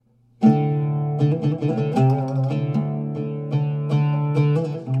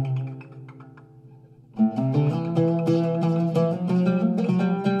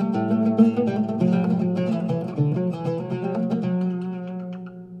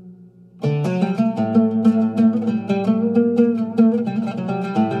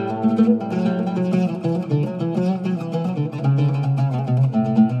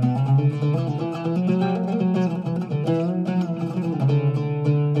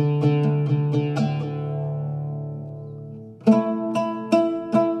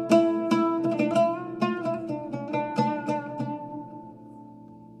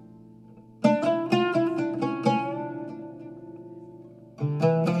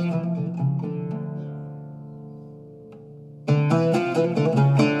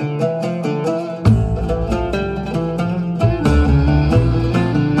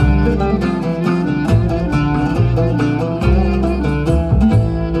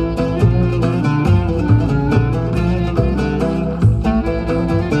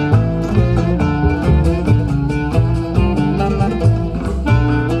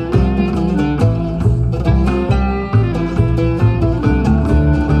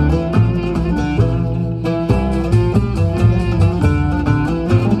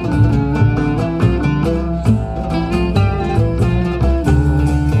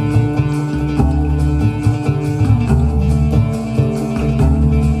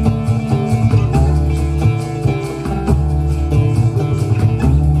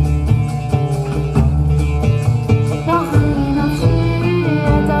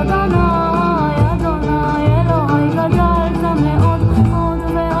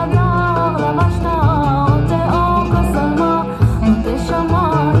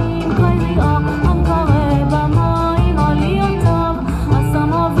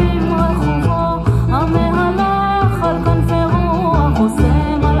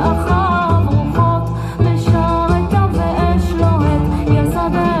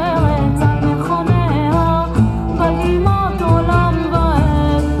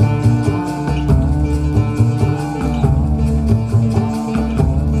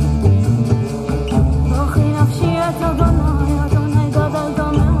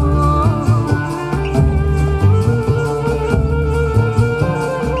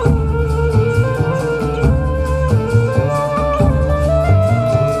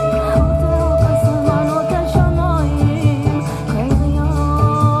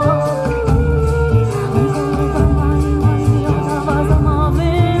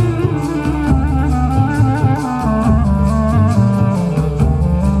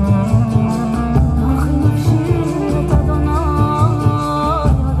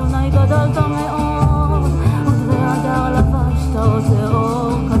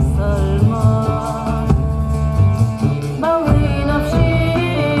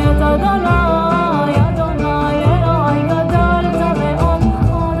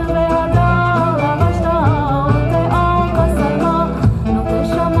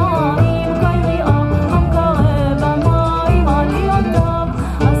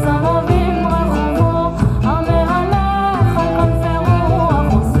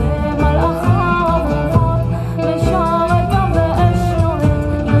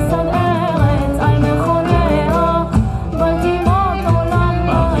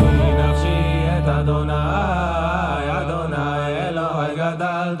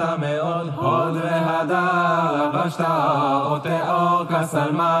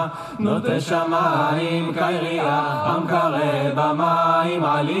נוטה שמיים כיריעה, המקרב במים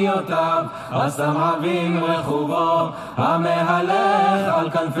עליותיו, השם אבים רכובו, המהלך על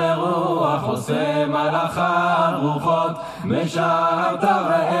כנפי רוח, עושה מלאכיו רוחות, משרת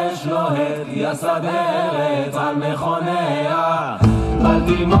ואש לוהט, יסד ארץ על מכוניה,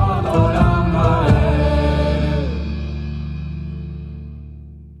 בלטימות עולם ועד.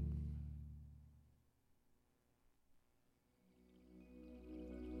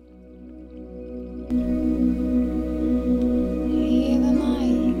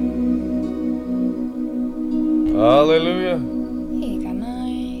 Hallelujah.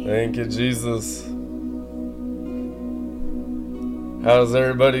 Thank you, Jesus. How's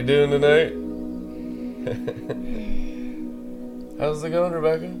everybody doing tonight? How's it going,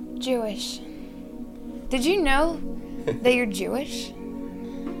 Rebecca? Jewish. Did you know that you're Jewish?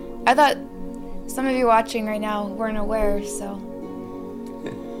 I thought some of you watching right now weren't aware, so.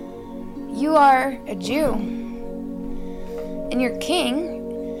 You are a Jew. And your king,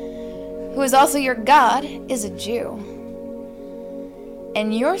 who is also your God, is a Jew.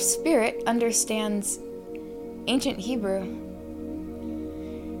 And your spirit understands ancient Hebrew.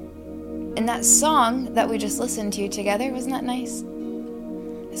 And that song that we just listened to together, wasn't that nice?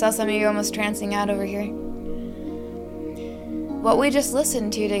 I saw some of you almost trancing out over here. What we just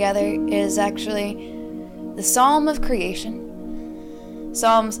listened to together is actually the Psalm of Creation,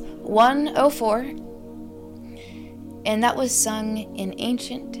 Psalms 104, and that was sung in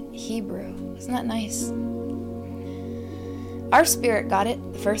ancient Hebrew. Isn't that nice? Our spirit got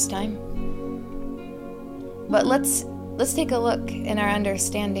it the first time. But let's take a look in our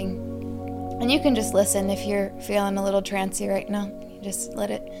understanding. And you can just listen if you're feeling a little trancy right now. You just let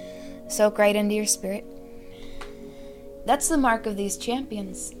it soak right into your spirit. That's the mark of these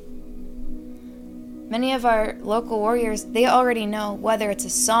champions. Many of our local warriors, they already know whether it's a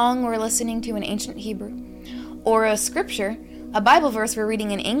song we're listening to in ancient Hebrew or a scripture, a Bible verse we're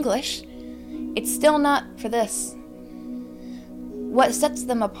reading in English. It's still not for this. What sets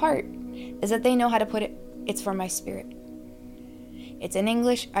them apart is that they know how to put it, it's for my spirit. It's in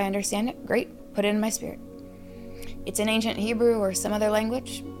English, I understand it, great, put it in my spirit. It's in ancient Hebrew or some other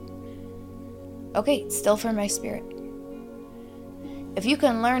language, okay, it's still for my spirit. If you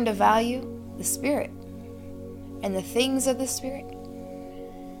can learn to value the spirit and the things of the spirit,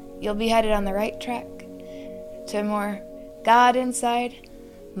 you'll be headed on the right track to a more God inside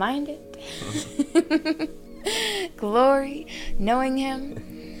minded. Glory, knowing Him,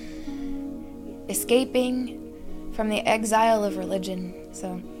 escaping from the exile of religion.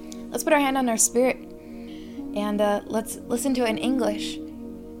 So let's put our hand on our spirit and let's listen to it in English.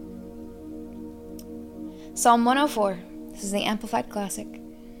 Psalm 104. This is the Amplified Classic.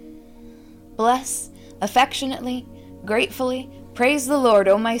 Bless, affectionately, gratefully, praise the Lord,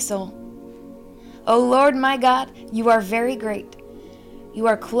 O my soul. O Lord my God, you are very great. You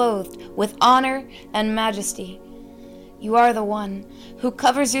are clothed with honor and majesty. You are the one who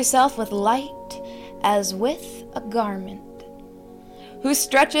covers yourself with light as with a garment, who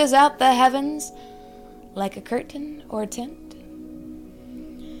stretches out the heavens like a curtain or tent,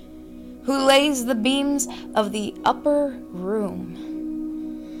 who lays the beams of the upper room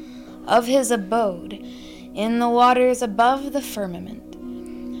of his abode in the waters above the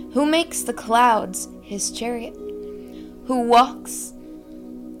firmament, who makes the clouds his chariot, who walks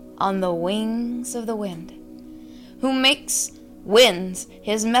on the wings of the wind, who makes winds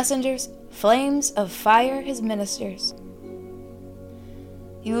his messengers, flames of fire his ministers.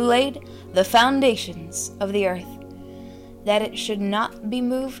 You laid the foundations of the earth, that it should not be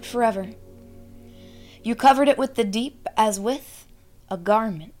moved forever. You covered it with the deep as with a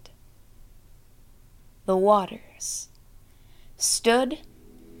garment. The waters stood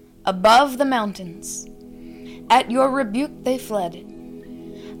above the mountains. At your rebuke they fled.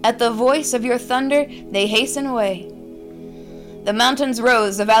 At the voice of your thunder they hasten away. The mountains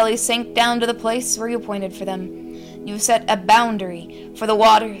rose, the valleys sank down to the place where you appointed for them. You set a boundary for the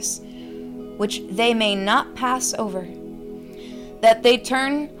waters, which they may not pass over, that they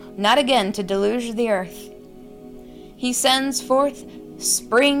turn not again to deluge the earth. He sends forth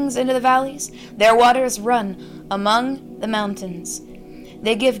springs into the valleys, their waters run among the mountains.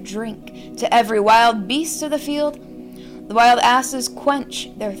 They give drink to every wild beast of the field. The wild asses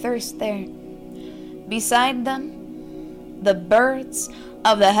quench their thirst there. Beside them, the birds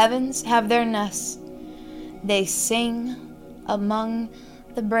of the heavens have their nests. They sing among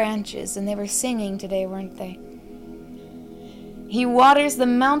the branches, and they were singing today, weren't they? He waters the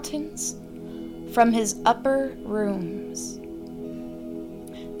mountains from his upper rooms.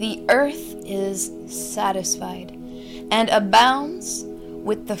 The earth is satisfied and abounds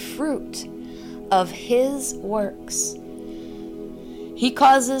with the fruit of his works. He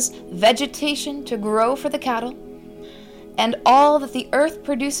causes vegetation to grow for the cattle, and all that the earth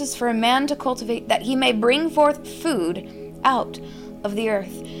produces for a man to cultivate, that he may bring forth food out of the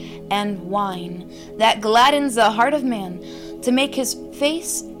earth, and wine that gladdens the heart of man, to make his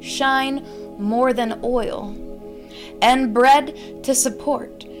face shine more than oil, and bread to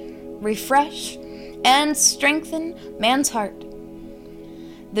support, refresh, and strengthen man's heart.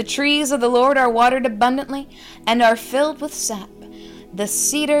 The trees of the Lord are watered abundantly and are filled with sap, the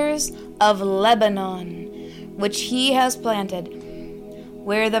cedars of Lebanon, which he has planted,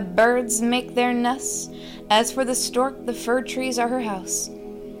 where the birds make their nests. As for the stork, the fir trees are her house.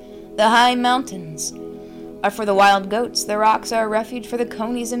 The high mountains are for the wild goats, the rocks are a refuge for the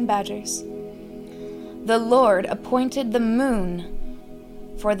conies and badgers. The Lord appointed the moon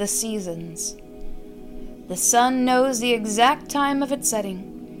for the seasons. The sun knows the exact time of its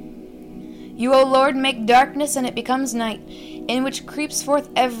setting. You, O Lord, make darkness, and it becomes night, in which creeps forth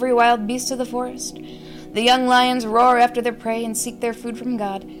every wild beast of the forest. The young lions roar after their prey and seek their food from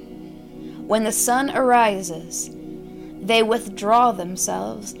God. When the sun arises, they withdraw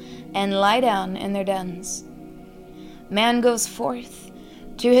themselves and lie down in their dens. Man goes forth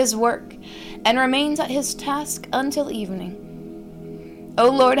to his work, and remains at his task until evening. O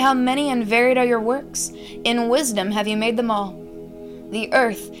Lord, how many and varied are your works! In wisdom have you made them all. The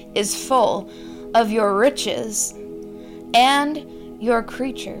earth is full of your riches and your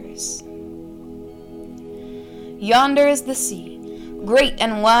creatures. Yonder is the sea, great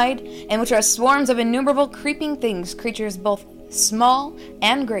and wide, in which are swarms of innumerable creeping things, creatures both small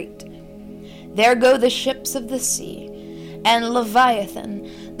and great. There go the ships of the sea, and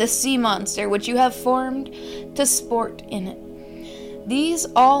Leviathan, the sea monster, which you have formed to sport in it. These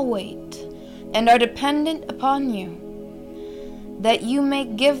all wait, and are dependent upon you, that you may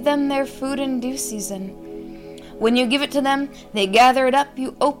give them their food in due season. When you give it to them, they gather it up.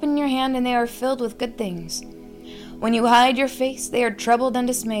 You open your hand, and they are filled with good things. When you hide your face, they are troubled and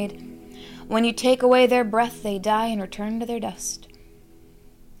dismayed. When you take away their breath, they die and return to their dust.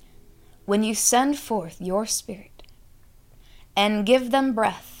 When you send forth your Spirit and give them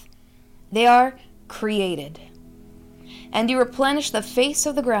breath, they are created, and you replenish the face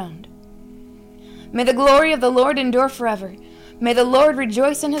of the ground. May the glory of the Lord endure forever. May the Lord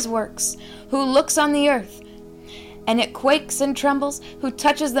rejoice in his works, who looks on the earth, and it quakes and trembles, who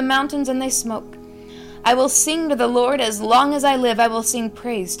touches the mountains and they smoke. I will sing to the Lord as long as I live. I will sing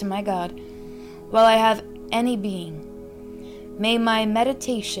praise to my God while I have any being. May my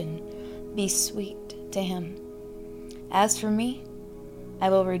meditation be sweet to him. As for me, I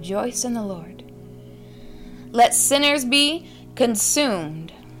will rejoice in the Lord. Let sinners be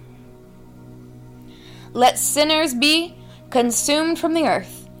consumed. Let sinners be consumed from the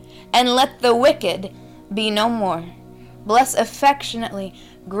earth, and let the wicked be no more. Bless affectionately,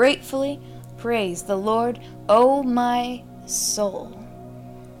 gratefully, praise the Lord, O my soul.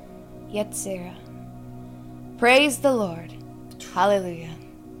 Yetzirah. Praise the Lord. Hallelujah.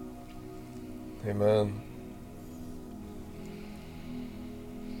 Amen.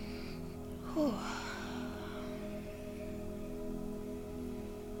 Whew.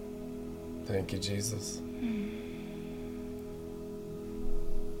 Thank you, Jesus.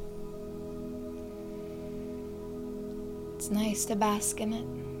 It's nice to bask in it.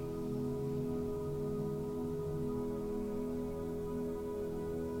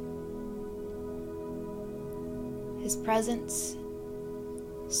 His presence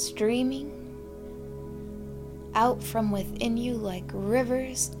streaming out from within you like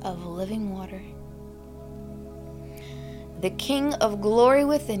rivers of living water. The King of glory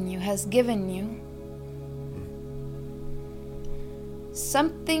within you has given you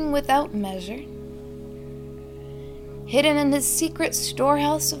something without measure, hidden in his secret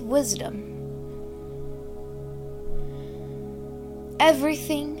storehouse of wisdom.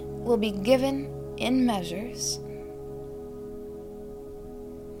 Everything will be given in measures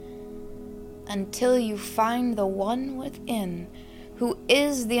until you find the one within who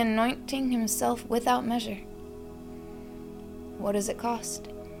is the anointing himself without measure. What does it cost?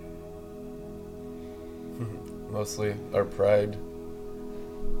 Mostly our pride.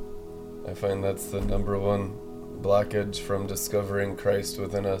 I find that's the number one blockage from discovering Christ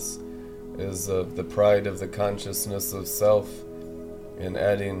within us, is the pride of the consciousness of self, and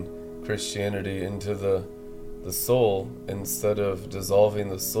adding Christianity into the soul instead of dissolving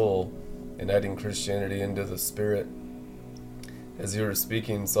the soul and adding Christianity into the spirit. As you were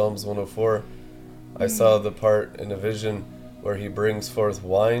speaking, Psalms 104, I saw the part in a vision where he brings forth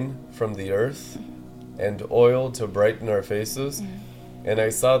wine from the earth and oil to brighten our faces. And I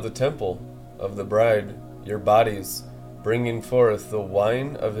saw the temple of the bride, your bodies, bringing forth the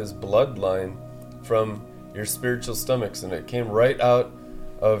wine of his bloodline from your spiritual stomachs. And it came right out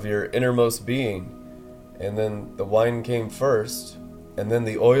of your innermost being. And then the wine came first, and then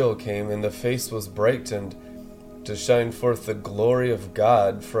the oil came, and the face was brightened to shine forth the glory of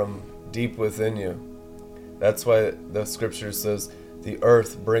God from deep within you. That's why the scripture says, the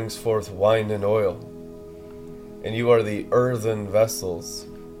earth brings forth wine and oil. And you are the earthen vessels.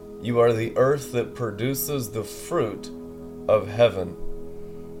 You are the earth that produces the fruit of heaven.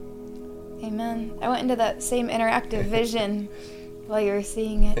 Amen. I went into that same interactive vision while you were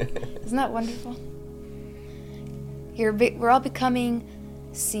seeing it. Isn't that wonderful? We're all becoming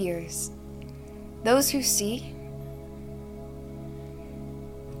seers. Those who see.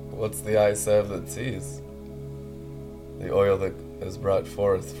 What's the eye salve that sees? The oil that is brought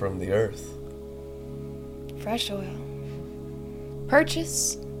forth from the earth. Fresh oil.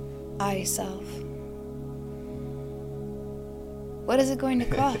 Purchase eye salve. What is it going to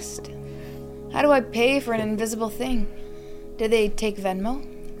cost? How do I pay for an invisible thing? Do they take Venmo?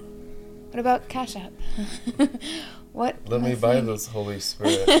 What about Cash App? What? Let me buy this Holy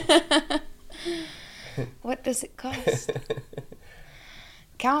Spirit. What does it cost?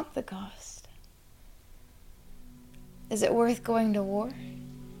 Count the cost. Is it worth going to war?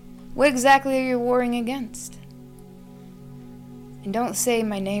 What exactly are you warring against? And don't say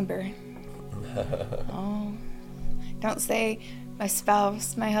my neighbor. Oh, don't say my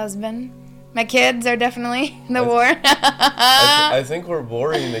spouse, my husband. My kids are definitely in the war. I think we're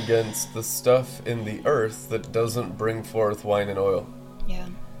warring against the stuff in the earth that doesn't bring forth wine and oil. Yeah.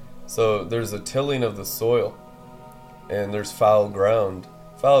 So there's a tilling of the soil, and there's foul ground.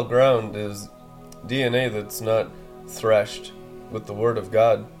 Foul ground is DNA that's not threshed with the Word of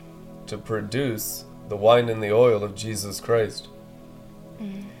God to produce the wine and the oil of Jesus Christ.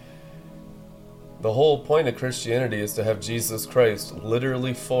 The whole point of Christianity is to have Jesus Christ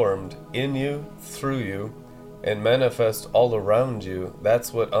literally formed in you, through you, and manifest all around you.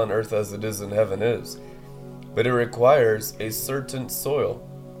 That's what on earth as it is in heaven is. But it requires a certain soil.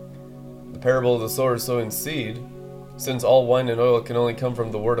 The parable of the sower sowing seed, since all wine and oil can only come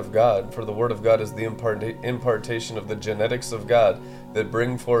from the Word of God, for the Word of God is the impartation of the genetics of God that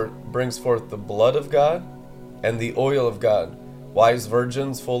brings forth the blood of God and the oil of God. Wise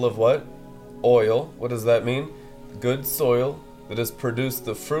virgins full of what? Oil. What does that mean? Good soil that has produced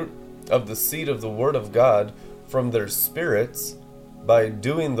the fruit of the seed of the Word of God from their spirits by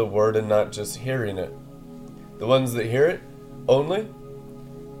doing the Word and not just hearing it. The ones that hear it only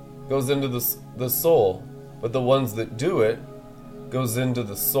goes into the soul, but the ones that do it goes into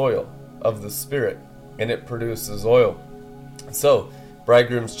the soil of the Spirit, and it produces oil. So,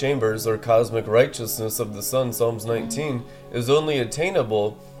 bridegroom's chambers, or cosmic righteousness of the Son, Psalms 19, is only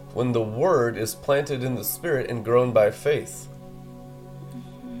attainable when the Word is planted in the Spirit and grown by faith.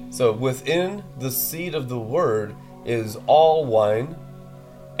 So within the seed of the Word is all wine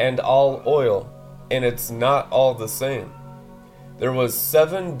and all oil, and it's not all the same. There was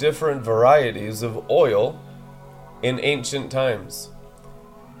 7 different varieties of oil in ancient times,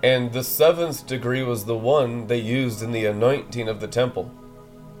 and the 7th degree was the one they used in the anointing of the temple.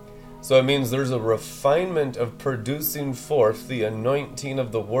 So it means there's a refinement of producing forth the anointing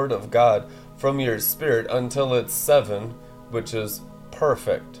of the Word of God from your spirit until it's 7, which is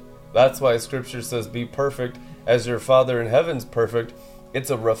perfect. That's why Scripture says, be perfect as your Father in heaven's perfect.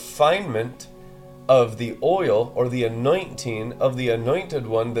 It's a refinement of the oil or the anointing of the anointed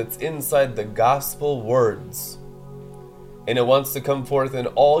one that's inside the gospel words. And it wants to come forth in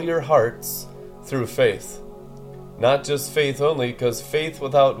all your hearts through faith. Not just faith only, because faith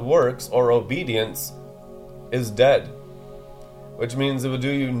without works or obedience is dead. Which means it would do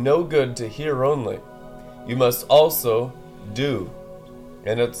you no good to hear only. You must also do.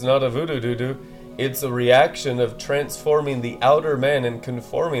 And it's not a voodoo doo-doo. It's a reaction of transforming the outer man and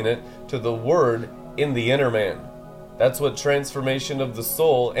conforming it to the Word in the inner man. That's what transformation of the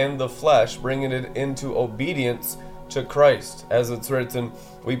soul and the flesh, bringing it into obedience to Christ. As it's written,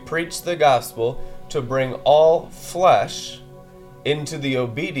 we preach the gospel to bring all flesh into the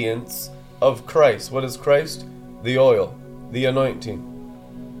obedience of Christ. What is Christ? The oil, the anointing.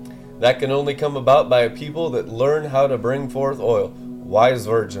 That can only come about by a people that learn how to bring forth oil. Wise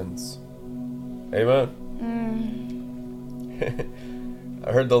virgins. Amen.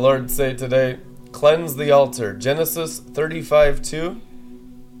 I heard the Lord say today, cleanse the altar. Genesis 35:2.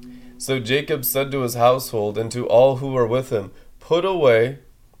 So Jacob said to his household and to all who were with him, put away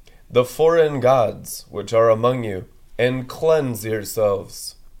the foreign gods which are among you, and cleanse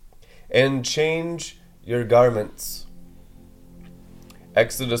yourselves, and change your garments.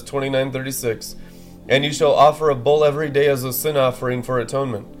 Exodus 29:36. And you shall offer a bull every day as a sin offering for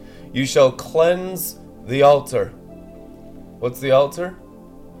atonement. You shall cleanse the altar. What's the altar?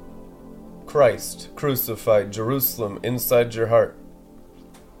 Christ, crucified, Jerusalem, inside your heart.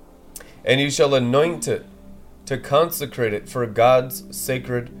 And you shall anoint it, to consecrate it for God's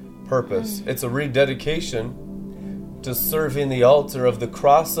sacred purpose. It's a rededication to serving the altar of the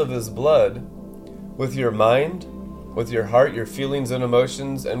cross of His blood with your mind, with your heart, your feelings and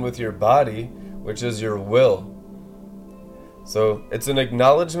emotions, and with your body, which is your will. So it's an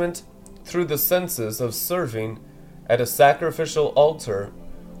acknowledgement through the senses of serving at a sacrificial altar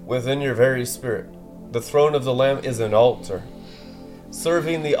within your very spirit. The throne of the Lamb is an altar.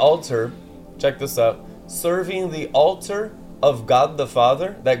 Serving the altar, check this out, serving the altar of God the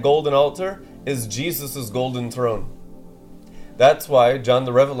Father, that golden altar, is Jesus' golden throne. That's why John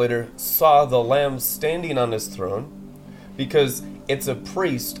the Revelator saw the Lamb standing on His throne, because it's a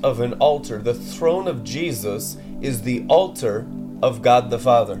priest of an altar. The throne of Jesus is the altar of God the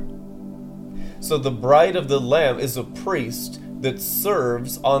Father. So the bride of the Lamb is a priest that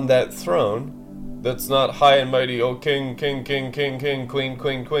serves on that throne. That's not high and mighty, oh king, king, king, king, king, queen,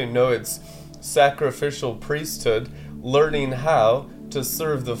 queen, queen. No, it's sacrificial priesthood, learning how to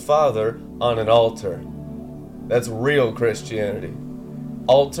serve the Father on an altar. That's real Christianity.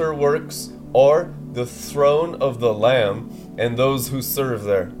 Altar works or the throne of the Lamb and those who serve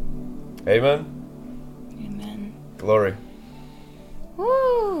there. Amen? Amen. Glory.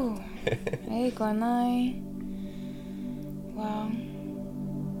 Woo! Hey, Glenai. Wow.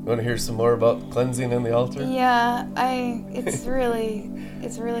 You want to hear some more about cleansing in the altar? Yeah, it's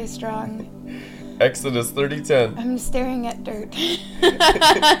really strong. Exodus 30:10. I'm staring at dirt.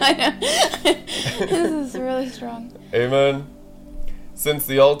 This is really strong. Amen. Since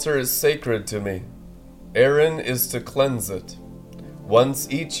the altar is sacred to me, Aaron is to cleanse it once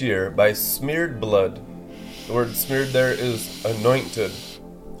each year by smeared blood. The word smeared there is anointed.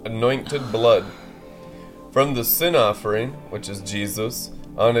 Anointed blood. From the sin offering, which is Jesus,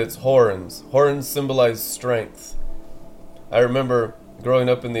 on its horns. Horns symbolize strength. I remember growing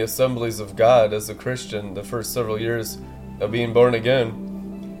up in the Assemblies of God as a Christian the first several years of being born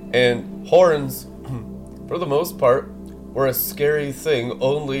again. And horns, for the most part, were a scary thing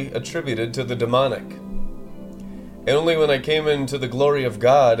only attributed to the demonic. And only when I came into the glory of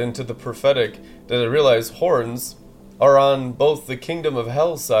God, into the prophetic, did I realize horns are on both the kingdom of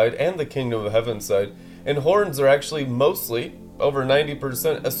hell side and the kingdom of heaven side. And horns are actually mostly, over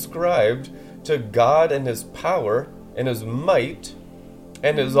 90%, ascribed to God and His power and His might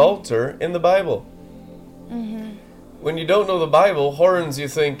and His altar in the Bible. Mm-hmm. When you don't know the Bible, horns, you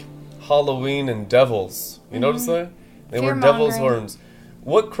think Halloween and devils. You notice that? They were devil's horns.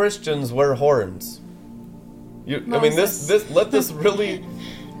 What Christians wear horns? Let this really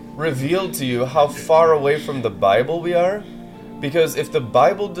reveal to you how far away from the Bible we are. Because if the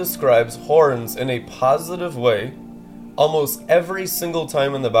Bible describes horns in a positive way, almost every single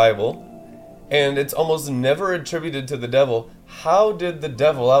time in the Bible, and it's almost never attributed to the devil, how did the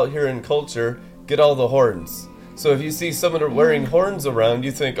devil out here in culture get all the horns? So if you see someone wearing horns around,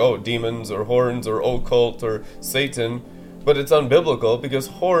 you think, oh, demons or horns or occult or Satan. But it's unbiblical because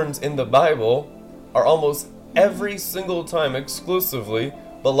horns in the Bible are almost every single time exclusively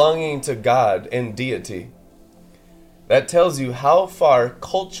belonging to God and deity. That tells you how far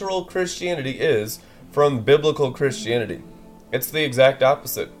cultural Christianity is from biblical Christianity. It's the exact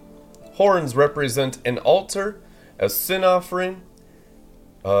opposite. Horns represent an altar, a sin offering,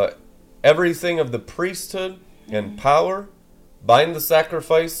 everything of the priesthood and power. Bind the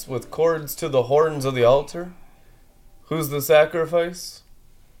sacrifice with cords to the horns of the altar. Who's the sacrifice?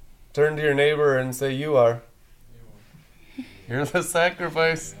 Turn to your neighbor and say, you are. You're the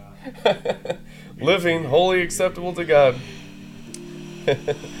sacrifice. Living, holy, acceptable to God.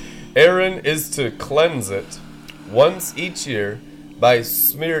 Aaron is to cleanse it once each year by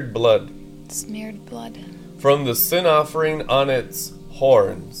smeared blood. Smeared blood. From the sin offering on its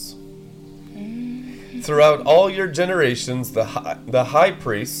horns. Throughout all your generations, the high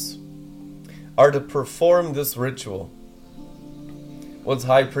priests are to perform this ritual. What's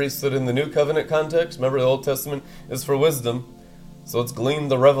high priesthood in the New Covenant context? Remember, the Old Testament is for wisdom. So let's glean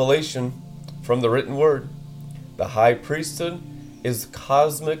the revelation from the written word. The high priesthood is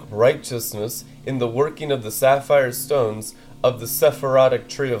cosmic righteousness in the working of the sapphire stones of the Sephirotic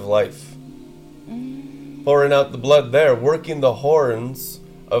tree of life. Pouring out the blood there, working the horns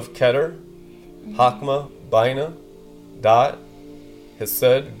of Keter, Hakma, Bina, Dot,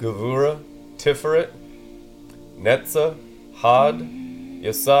 Hesed, Gevurah, Tiferet, Netzah, Had,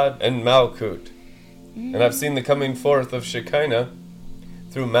 Yesod, and Malkut. And I've seen the coming forth of Shekinah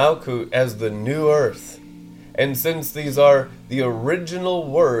through Malkut as the new earth. And since these are the original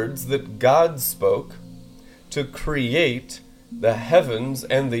words that God spoke to create the heavens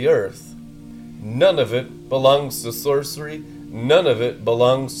and the earth, none of it belongs to sorcery, none of it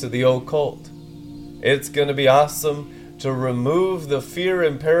belongs to the occult. It's going to be awesome to remove the fear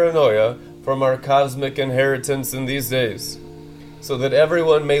and paranoia from our cosmic inheritance in these days, so that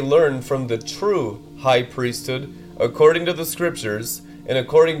everyone may learn from the true high priesthood according to the scriptures and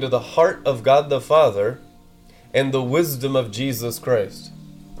according to the heart of God the Father and the wisdom of Jesus Christ.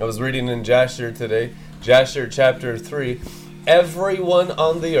 I was reading in Jasher today, Jasher chapter 3, everyone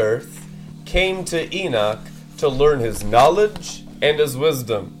on the earth came to Enoch to learn his knowledge and his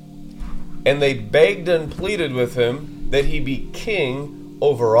wisdom. And they begged and pleaded with him that he be king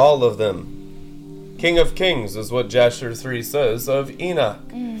over all of them. King of kings is what Jasher 3 says of Enoch.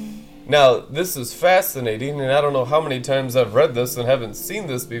 Now, this is fascinating, and I don't know how many times I've read this and haven't seen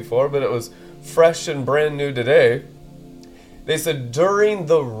this before, but it was fresh and brand new today. They said during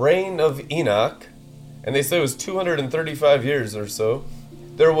the reign of Enoch, and they say it was 235 years or so,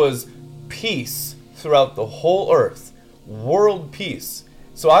 there was peace throughout the whole earth. World peace.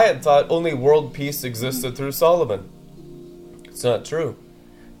 So I had thought only world peace existed through Solomon. It's not true.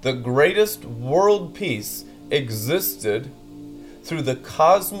 The greatest world peace existed through the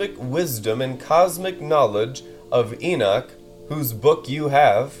cosmic wisdom and cosmic knowledge of Enoch, whose book you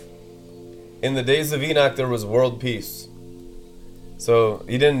have. In the days of Enoch, there was world peace. So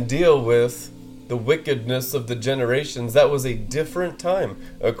he didn't deal with the wickedness of the generations. That was a different time,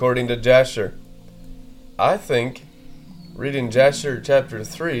 according to Jasher. I think reading Jasher chapter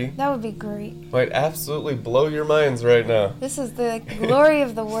 3 That would be great. might absolutely blow your minds right now. This is the glory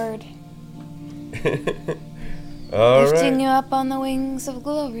of the word. All Lifting right. you up on the wings of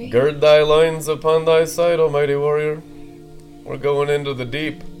glory. Gird thy loins upon thy side, O mighty warrior. We're going into the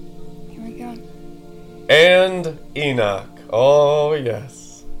deep. Here we go. And Enoch. Oh,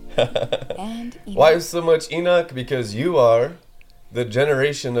 yes. And Enoch. Why so much Enoch? Because you are the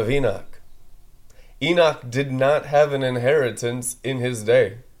generation of Enoch. Enoch did not have an inheritance in his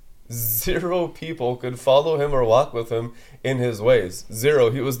day. 0 people could follow him or walk with him in his ways. 0.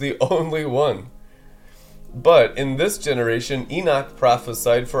 He was the only one. But in this generation, Enoch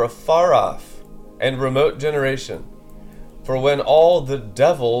prophesied for a far off and remote generation, for when all the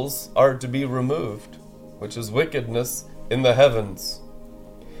devils are to be removed, which is wickedness in the heavens.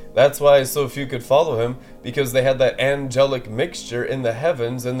 That's why so few could follow him, because they had that angelic mixture in the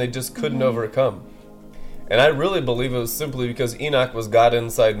heavens and they just couldn't overcome. And I really believe it was simply because Enoch was God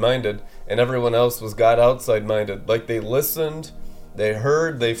inside minded and everyone else was God outside minded. Like they listened, they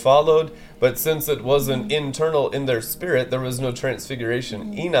heard, they followed, but since it wasn't internal in their spirit, there was no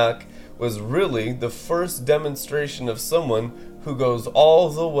transfiguration. Enoch was really the first demonstration of someone who goes all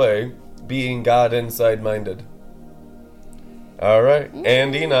the way being God inside minded. All right,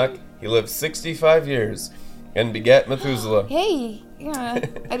 and Enoch, he lived 65 years and begat Methuselah. Hey, yeah,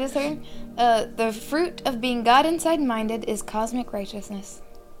 I just heard. The fruit of being God inside minded is cosmic righteousness.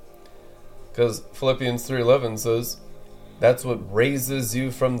 Because Philippians 3:11 says, that's what raises you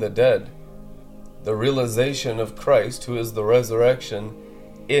from the dead. The realization of Christ, who is the resurrection,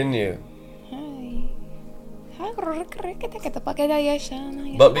 in you.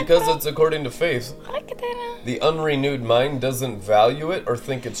 But because it's according to faith, the unrenewed mind doesn't value it or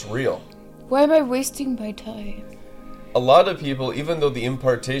think it's real. Why am I wasting my time? A lot of people, even though the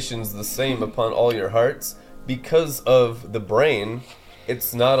impartation's the same upon all your hearts, because of the brain,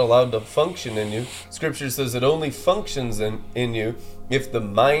 it's not allowed to function in you. Scripture says it only functions in you if the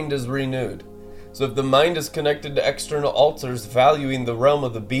mind is renewed. So if the mind is connected to external altars valuing the realm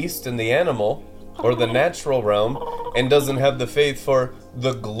of the beast and the animal, or the natural realm, and doesn't have the faith for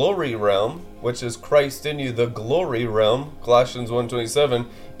the glory realm, which is Christ in you, the glory realm, Colossians 1:27,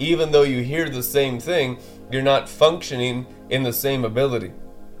 even though you hear the same thing, you're not functioning in the same ability.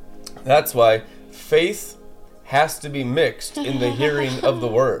 That's why faith has to be mixed in the hearing of the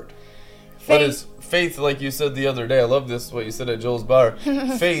word. What is faith, like you said the other day? I love this, what you said at Joel's bar.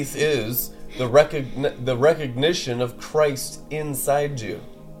 Faith is the recognition of Christ inside you.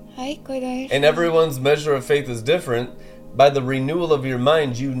 And everyone's measure of faith is different. By the renewal of your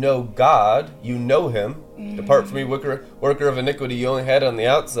mind, you know God, you know Him. Depart from me, worker of iniquity, you only had on the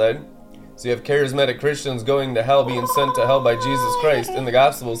outside. So you have charismatic Christians going to hell, being sent to hell by Jesus Christ in the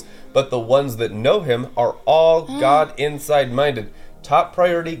Gospels. But the ones that know Him are all God inside minded. Top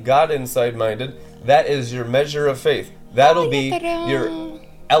priority, God inside minded. That is your measure of faith. That'll be your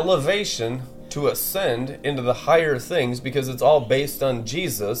elevation to ascend into the higher things, because it's all based on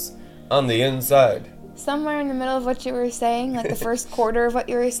Jesus on the inside. Somewhere in the middle of what you were saying, like the first quarter of what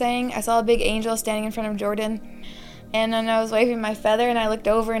you were saying, I saw a big angel standing in front of Jordan. And then I was waving my feather, and I looked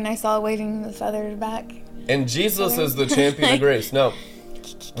over and I saw waving the feather back. And Jesus is the champion of grace. Now,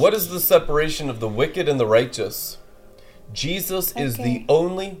 what is the separation of the wicked and the righteous? Jesus is the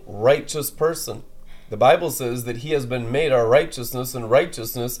only righteous person. The Bible says that He has been made our righteousness, and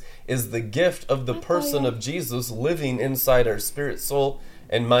righteousness is the gift of the person of Jesus living inside our spirit, soul,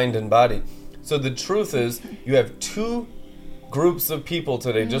 and mind and body. So the truth is, you have two groups of people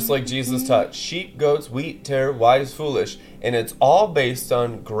today, just like Jesus taught. Sheep, goats, wheat, tare, wise, foolish. And it's all based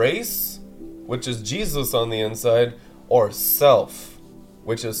on grace, which is Jesus on the inside, or self,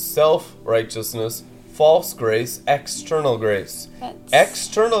 which is self-righteousness, false grace, external grace.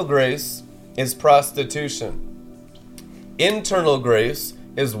 External grace is prostitution. Internal grace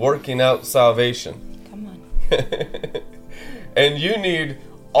is working out salvation. Come on. And you need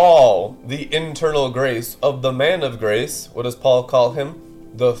all the internal grace of the man of grace. What does Paul call him?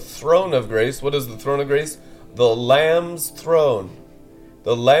 The throne of grace. What is the throne of grace? The Lamb's throne.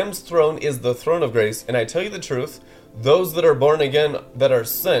 The Lamb's throne is the throne of grace. And I tell you the truth, those that are born again, that are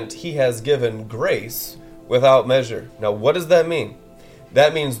sent, He has given grace without measure. Now, what does that mean?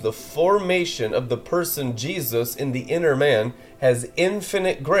 That means the formation of the person Jesus in the inner man has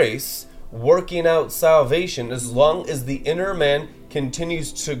infinite grace working out salvation as long as the inner man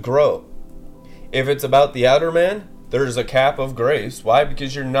continues to grow. If it's about the outer man, there's a cap of grace. Why?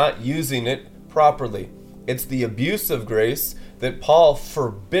 Because you're not using it properly. It's the abuse of grace that Paul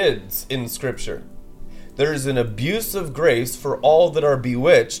forbids in Scripture. There is an abuse of grace for all that are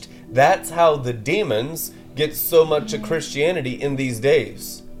bewitched. That's how the demons get so much of Christianity in these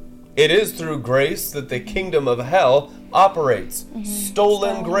days. It is through grace that the kingdom of hell operates.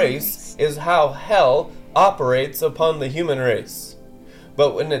 Stolen grace is how hell operates upon the human race.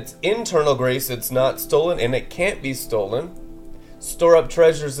 But when it's internal grace, it's not stolen, and it can't be stolen. Store up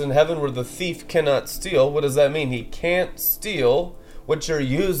treasures in heaven where the thief cannot steal. What does that mean? He can't steal what you're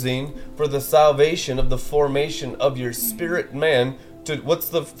using for the salvation of the formation of your spirit man. What's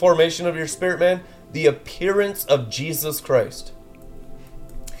the formation of your spirit man? The appearance of Jesus Christ.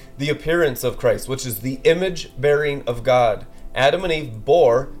 The appearance of Christ, which is the image bearing of God. Adam and Eve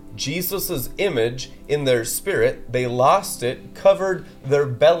bore Jesus' image in their spirit. They lost it, covered their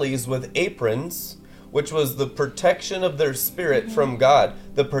bellies with aprons, which was the protection of their spirit from God,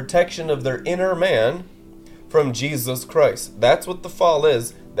 the protection of their inner man from Jesus Christ. That's what the fall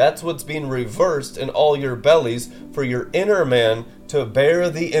is. That's what's being reversed in all your bellies, for your inner man to bear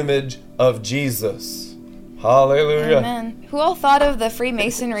the image of Jesus. Hallelujah. Amen. Who all thought of the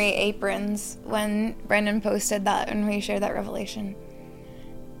Freemasonry aprons when Brendan posted that and we shared that revelation?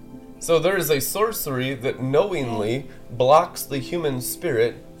 So there is a sorcery that knowingly blocks the human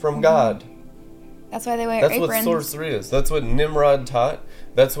spirit from God. That's why they wear That's aprons. what sorcery is. That's what Nimrod taught.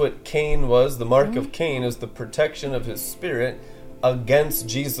 That's what Cain was. The mark of Cain is the protection of his spirit against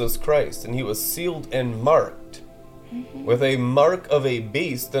Jesus Christ. And he was sealed and marked with a mark of a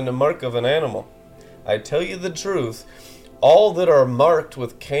beast and a mark of an animal. I tell you the truth, all that are marked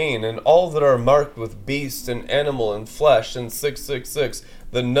with Cain and all that are marked with beast and animal and flesh and 666,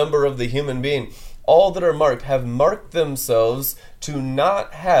 the number of the human being, all that are marked have marked themselves to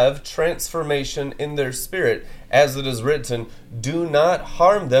not have transformation in their spirit. As it is written, do not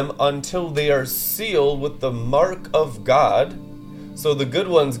harm them until they are sealed with the mark of God. So the good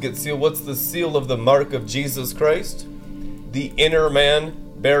ones get sealed. What's the seal of the mark of Jesus Christ? The inner man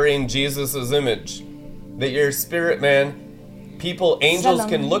bearing Jesus' image. That your spirit man, angels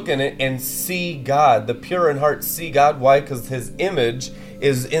can look in it and see God. The pure in heart see God. Why? Because his image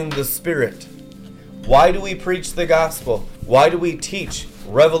is in the spirit. Why do we preach the gospel? Why do we teach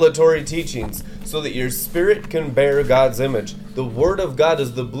revelatory teachings? So that your spirit can bear God's image. The word of God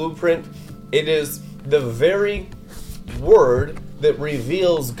is the blueprint. It is the very word that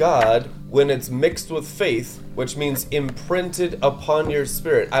reveals God when it's mixed with faith, which means imprinted upon your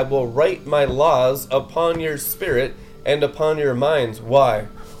spirit. I will write my laws upon your spirit and upon your minds. Why?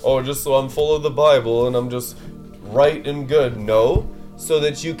 Oh, just so I'm full of the Bible and I'm just right and good. No, so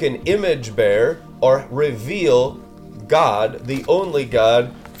that you can image bear or reveal God, the only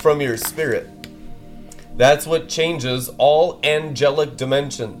God, from your spirit. That's what changes all angelic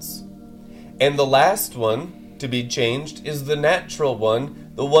dimensions. And the last one to be changed is the natural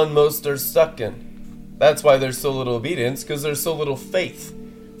one, the one most are stuck in. That's why there's so little obedience, because there's so little faith.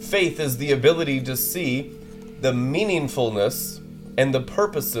 Faith is the ability to see the meaningfulness and the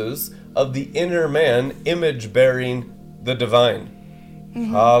purposes of the inner man image bearing the divine.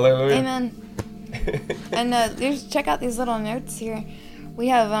 Hallelujah. Amen. And check out these little notes here. We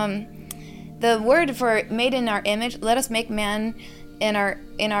have the word for made in our image. Let us make man in our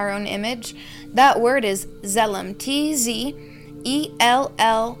own image. That word is Zelem. T-Z-E-L-L-E-M.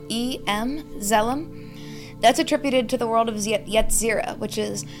 Zelem. That's attributed to the world of Yetzirah, which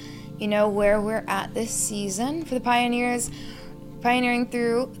is, where we're at this season for the pioneers, pioneering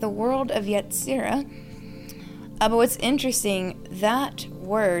through the world of Yetzirah. But what's interesting, that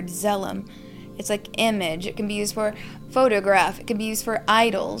word, Zelem, it's like image. It can be used for photograph. It can be used for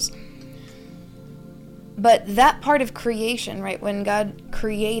idols. But that part of creation, right, when God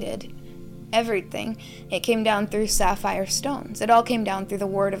created everything, it came down through sapphire stones. It all came down through the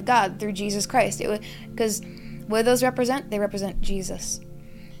Word of God, through Jesus Christ. Because what do those represent? They represent Jesus.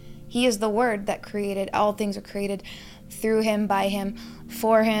 He is the Word that created. All things were created through Him, by Him,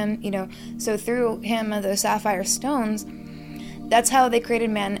 for Him, So through Him, those sapphire stones, that's how they created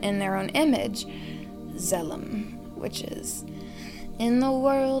man in their own image. Zelem, which is in the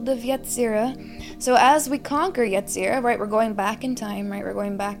world of Yetzirah. So as we conquer Yetzirah, right, we're going back in time, right? We're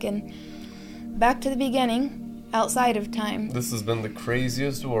going back to the beginning, outside of time. This has been the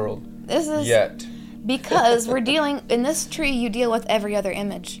craziest world yet. Because we're dealing, in this tree, you deal with every other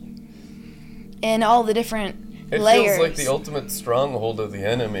image. And all the different It layers. feels like the ultimate stronghold of the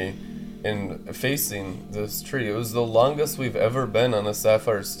enemy in facing this tree. It was the longest we've ever been on a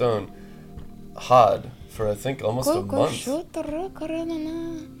sapphire stone, Had, for I think almost a month.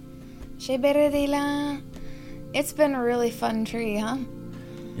 It's been a really fun tree, huh?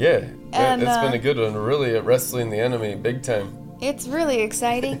 Yeah, And, it's been a good one. Really at wrestling the enemy big time. It's really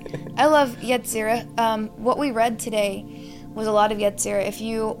exciting. I love Yetzirah. What we read today was a lot of Yetzirah. If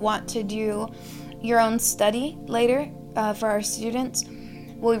you want to do your own study later for our students,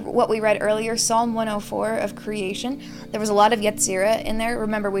 what we read earlier, Psalm 104 of creation, there was a lot of Yetzirah in there.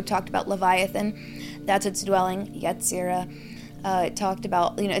 Remember, we talked about Leviathan. That's its dwelling, Yetzirah. It talked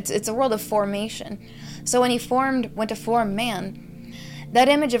about, it's a world of formation. So when he went to form man, that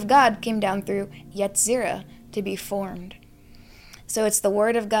image of God came down through Yetzirah to be formed. So it's the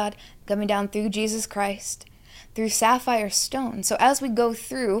Word of God coming down through Jesus Christ, through sapphire stone. So as we go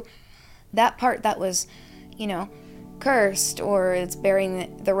through that part that was, cursed, or it's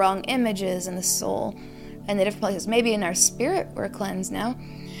bearing the wrong images in the soul and the different places, maybe in our spirit we're cleansed now.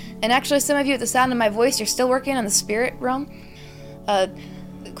 And actually, some of you at the sound of my voice, you're still working on the spirit realm.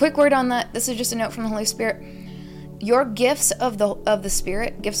 Quick word on that. This is just a note from the Holy Spirit. Your gifts of the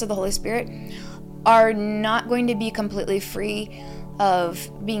Spirit, gifts of the Holy Spirit, are not going to be completely free of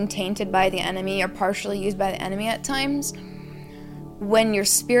being tainted by the enemy or partially used by the enemy at times when your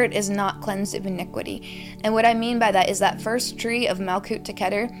spirit is not cleansed of iniquity. And what I mean by that is that first tree of Malkut to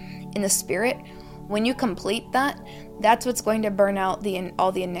Keter in the spirit, when you complete that, that's what's going to burn out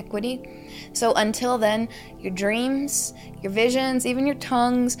all the iniquity. So until then, your dreams, your visions, even your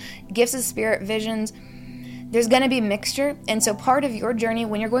tongues, gifts of spirit, visions, there's going to be mixture. And so part of your journey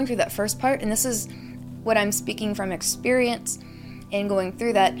when you're going through that first part, and this is what I'm speaking from experience and going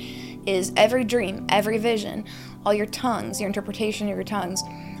through that, is every dream, every vision, all your tongues, your interpretation of your tongues,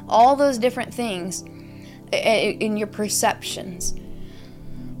 all those different things in your perceptions.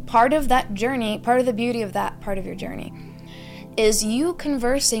 Part of that journey, part of the beauty of that part of your journey, is you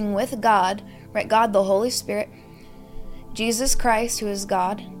conversing with God, right? God the Holy Spirit, Jesus Christ, who is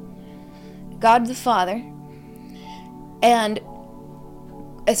God, God the Father, and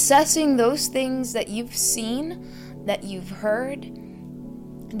assessing those things that you've seen, that you've heard,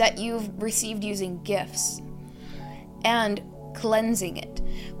 that you've received using gifts, and cleansing it,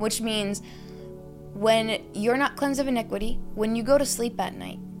 which means when you're not cleansed of iniquity, when you go to sleep at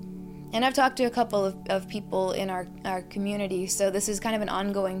night. And I've talked to a couple of people in our community, so this is kind of an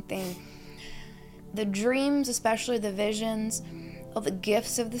ongoing thing. The dreams, especially the visions, all the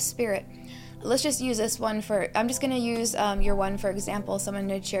gifts of the Spirit. Let's just use this one I'm just going to use your one for example. Someone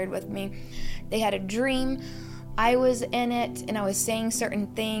had shared with me. They had a dream. I was in it, and I was saying certain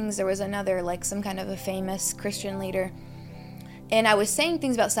things. There was another, some kind of a famous Christian leader. And I was saying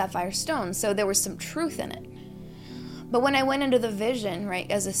things about sapphire stone, so there was some truth in it. But when I went into the vision, right,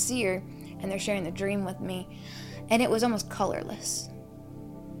 as a seer, and they're sharing the dream with me, and it was almost colorless.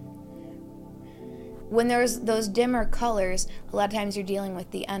 When there's those dimmer colors, a lot of times you're dealing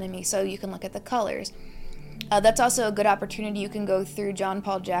with the enemy, so you can look at the colors. That's also a good opportunity. You can go through. John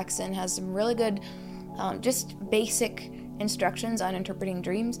Paul Jackson has some really good, just basic instructions on interpreting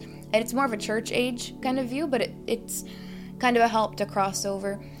dreams. And it's more of a church age kind of view, but it's kind of a help to cross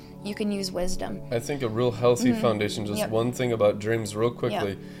over. You can use wisdom. I think a real healthy foundation, just one thing about dreams real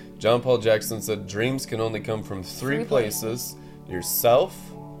quickly. John Paul Jackson said dreams can only come from three places: yourself,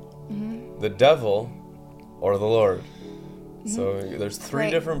 the devil, or the Lord. So there's three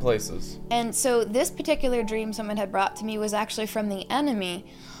different places. And so this particular dream someone had brought to me was actually from the enemy,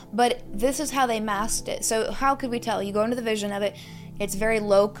 but this is how they masked it. So how could we tell? You go into the vision of it, it's very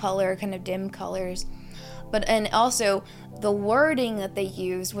low color, kind of dim colors. And also, the wording that they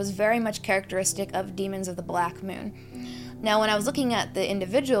used was very much characteristic of demons of the Black Moon. Now, when I was looking at the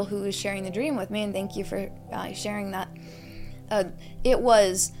individual who was sharing the dream with me, and thank you for sharing that, it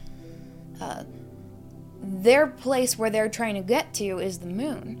was their place where they're trying to get to is the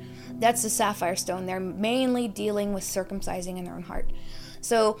moon. That's the sapphire stone. They're mainly dealing with circumcising in their own heart.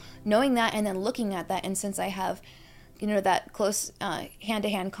 So knowing that and then looking at that, and since I have that close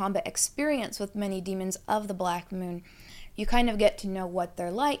hand-to-hand combat experience with many demons of the Black Moon, you kind of get to know what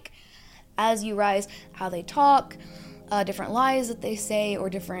they're like as you rise, how they talk, different lies that they say, or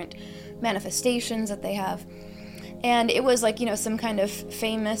different manifestations that they have. And it was some kind of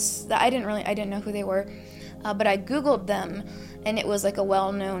famous, that I didn't know who they were, but I Googled them, and it was like a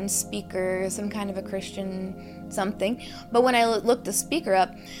well-known speaker, some kind of a Christian something. But when I looked the speaker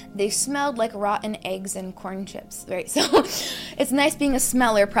up, they smelled like rotten eggs and corn chips, right? So it's nice being a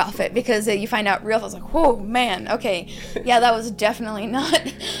smeller prophet, because you find out real fast, like, whoa, man, okay, yeah, that was definitely not.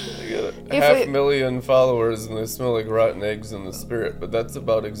 You got 500,000 followers, and they smell like rotten eggs in the spirit, but that's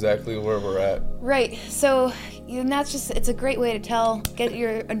about exactly where we're at. Right, so, and that's just, it's a great way to tell, get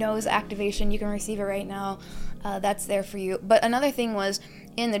your nose activation, you can receive it right now, that's there for you. But another thing was,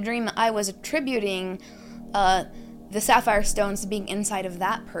 in the dream, I was attributing the sapphire stones to being inside of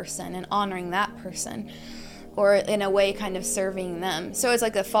that person and honoring that person, or in a way kind of serving them. So it's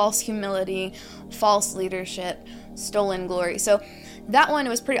like a false humility, false leadership, stolen glory. So that one, it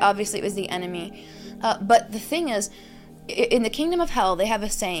was pretty obviously it was the enemy. But the thing is, in the kingdom of hell, they have a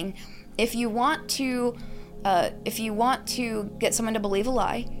saying: if you want to get someone to believe a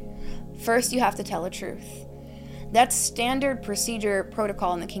lie, first you have to tell the truth. That's standard procedure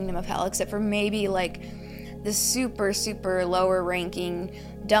protocol in the kingdom of hell, except for maybe like the super, super lower ranking,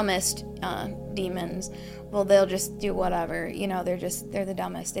 dumbest demons. Well, they'll just do whatever. You know, they're the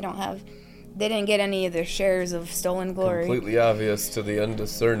dumbest. They didn't get any of their shares of stolen glory. Completely obvious to the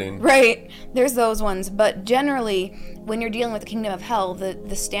undiscerning. Right. There's those ones. But generally, when you're dealing with the kingdom of hell,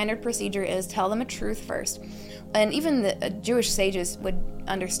 the standard procedure is tell them a truth first. And even the Jewish sages would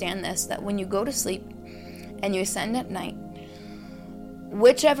understand this, that when you go to sleep and you ascend at night,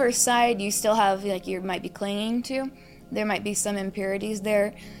 whichever side you still have, like, you might be clinging to, there might be some impurities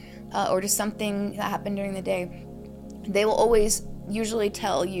there, or just something that happened during the day, they will always usually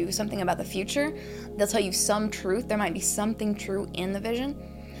tell you something about the future. They'll tell you some truth. There might be something true in the vision,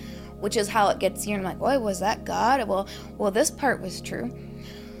 which is how it gets you. And I'm like, well, was that God? Well, this part was true.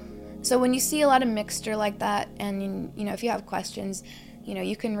 So when you see a lot of mixture like that, and you know, if you have questions, you know,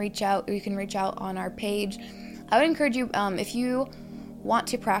 you can reach out, or you can reach out on our page. I would encourage you, if you want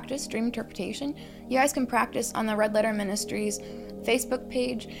to practice dream interpretation, you guys can practice on the Red Letter Ministries Facebook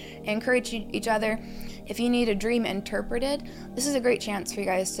page. Encourage each other. If you need a dream interpreted, this is a great chance for you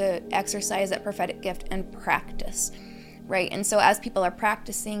guys to exercise that prophetic gift and practice, right? And so as people are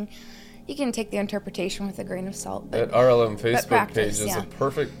practicing, you can take the interpretation with a grain of salt. That RLM Facebook practice, page is a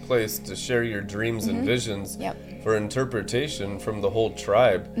perfect place to share your dreams and visions for interpretation from the whole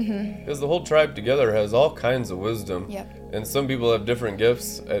tribe. Because the whole tribe together has all kinds of wisdom. And some people have different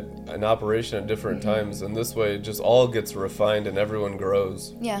gifts in operation at different times. And this way, it just all gets refined and everyone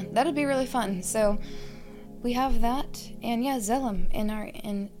grows. Yeah, that'd be really fun. So we have that. And yeah, Zelem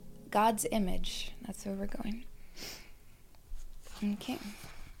in God's image. That's where we're going. Okay.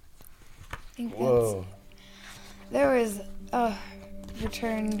 Whoa. There was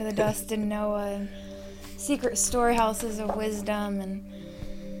Return to the Dust and Noah, and Secret Storehouses of Wisdom, and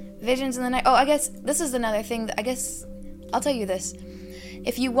Visions in the Night. Oh, I guess this is another thing that I'll tell you this.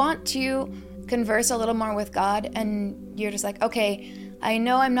 If you want to converse a little more with God, and you're just like, okay, I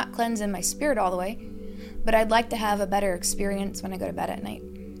know I'm not cleansing my spirit all the way, but I'd like to have a better experience when I go to bed at night.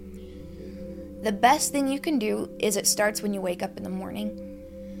 The best thing you can do is it starts when you wake up in the morning.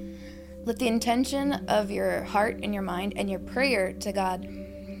 Let the intention of your heart and your mind and your prayer to God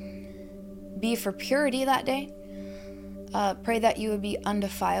be for purity that day. Pray that you would be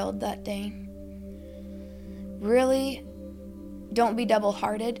undefiled that day. Really, don't be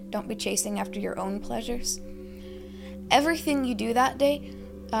double-hearted. Don't be chasing after your own pleasures. Everything you do that day,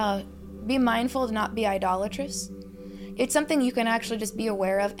 be mindful to not be idolatrous. It's something you can actually just be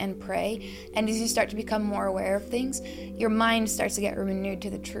aware of and pray. And as you start to become more aware of things, your mind starts to get renewed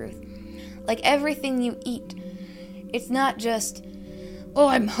to the truth. Like everything you eat, it's not just, oh,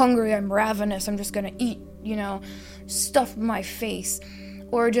 I'm hungry, I'm ravenous, I'm just gonna eat, stuff my face.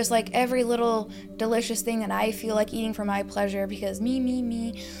 Or just like every little delicious thing that I feel like eating for my pleasure because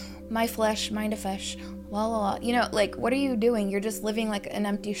me, my flesh, mind of flesh, la la la. Like what are you doing? You're just living like an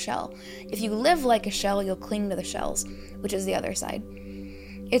empty shell. If you live like a shell, you'll cling to the shells, which is the other side.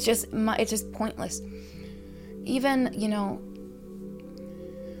 It's just pointless. Even,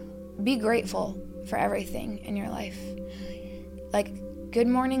 be grateful for everything in your life. Like, good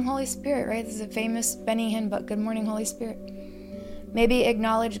morning, Holy Spirit, right? This is a famous Benny Hinn book, Good Morning, Holy Spirit. Maybe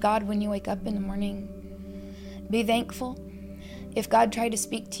acknowledge God when you wake up in the morning. Be thankful. If God tried to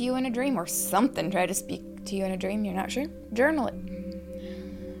speak to you in a dream, or something tried to speak to you in a dream, you're not sure, journal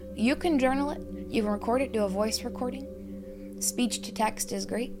it. You can journal it. You can record it, do a voice recording. Speech to text is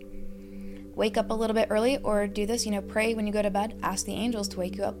great. Wake up a little bit early, or do this, pray when you go to bed. Ask the angels to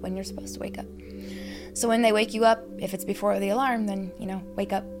wake you up when you're supposed to wake up. So when they wake you up, if it's before the alarm, then,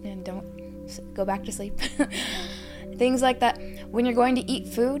 wake up and don't go back to sleep. Things like that. When you're going to eat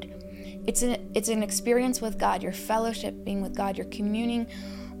food, It's an experience with God. You're fellowshipping with God. You're communing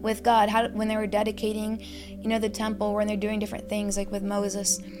with God. When they were dedicating, the temple, when they're doing different things, like with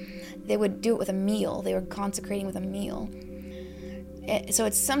Moses, they would do it with a meal. They were consecrating with a meal. So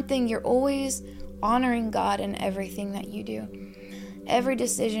it's something you're always honoring God in everything that you do. Every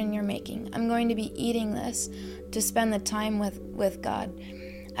decision you're making. I'm going to be eating this to spend the time with God.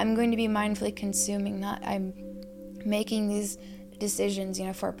 I'm going to be mindfully consuming that. I'm making these decisions,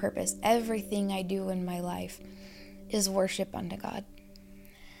 for a purpose. Everything I do in my life is worship unto God.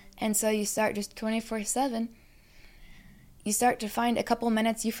 And so you start just 24/7. You start to find a couple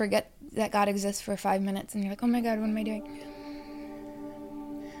minutes, you forget that God exists for 5 minutes, and you're like, oh my God, what am I doing?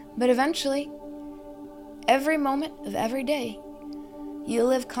 But eventually, every moment of every day, you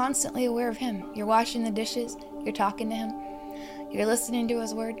live constantly aware of Him. You're washing the dishes, you're talking to Him, you're listening to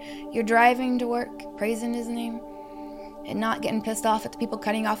His word, you're driving to work, praising His name, and not getting pissed off at the people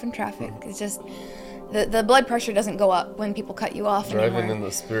cutting off in traffic. It's just, the blood pressure doesn't go up when people cut you off Driving anymore. in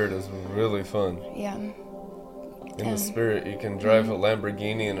the Spirit is really fun. Yeah. In the Spirit, you can drive a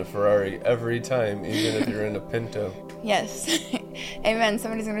Lamborghini and a Ferrari every time, even if you're in a Pinto. Yes. Amen.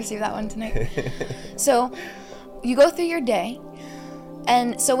 Somebody's going to receive that one tonight. So, you go through your day,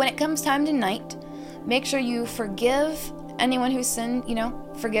 and so when it comes time to night, make sure you forgive anyone who sinned,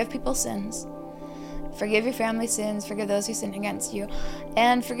 forgive people's sins. Forgive your family's sins, forgive those who sin against you,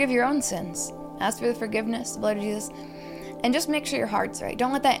 and forgive your own sins. Ask for the forgiveness, the blood of Jesus, and just make sure your heart's right.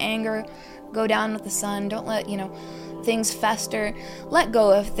 Don't let that anger go down with the sun. Don't let, things fester. Let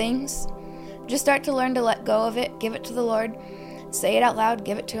go of things. Just start to learn to let go of it. Give it to the Lord. Say it out loud.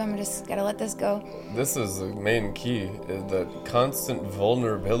 Give it to Him. Just gotta let this go. This is the main key, is that constant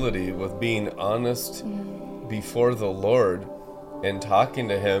vulnerability with being honest before the Lord and talking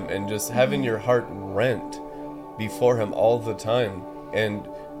to Him and just having your heart rent before Him all the time, and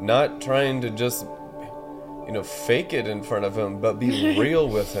not trying to just, fake it in front of Him, but be real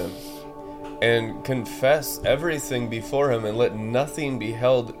with Him and confess everything before Him, and let nothing be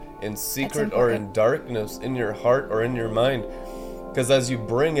held in secret or in darkness in your heart or in your mind. Because as you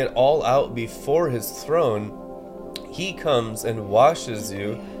bring it all out before His throne, He comes and washes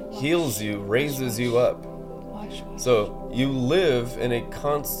you, heals you, raises you up. So you live in a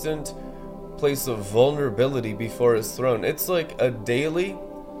constant place of vulnerability before His throne. It's like a daily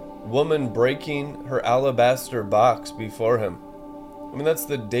woman breaking her alabaster box before Him. I mean, that's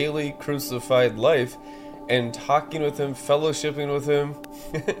the daily crucified life, and talking with Him, fellowshipping with Him.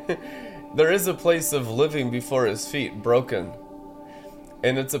 There is a place of living before His feet, broken.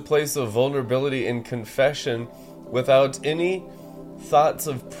 And it's a place of vulnerability and confession without any thoughts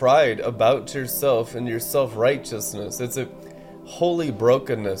of pride about yourself and your self-righteousness. It's a holy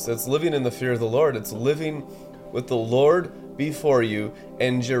brokenness. It's living in the fear of the Lord. It's living with the Lord before you,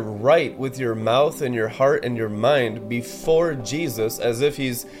 and you're right with your mouth and your heart and your mind before Jesus, as if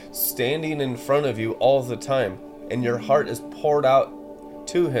He's standing in front of you all the time, and your heart is poured out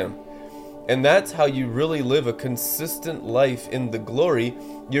to Him. And that's how you really live a consistent life in the glory.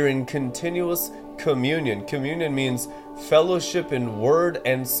 You're in continuous communion. Communion means fellowship in word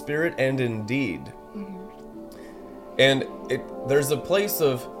and spirit and in deed. And there's a place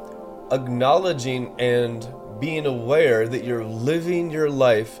of acknowledging and being aware that you're living your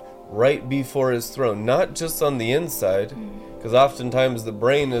life right before His throne, not just on the inside, because oftentimes the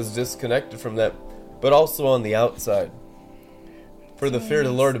brain is disconnected from that, but also on the outside. For the fear of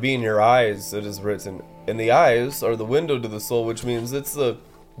the Lord to be in your eyes, it is written. And the eyes are the window to the soul, which means it's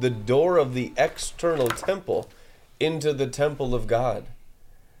the door of the external temple into the temple of God.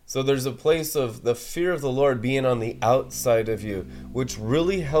 So there's a place of the fear of the Lord being on the outside of you, which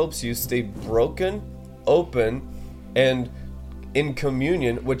really helps you stay broken, open, and in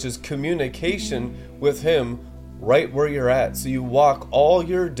communion, which is communication with Him right where you're at. So you walk all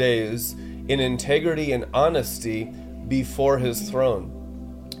your days in integrity and honesty before His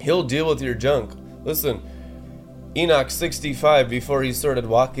throne. He'll deal with your junk. Listen, Enoch 65, before he started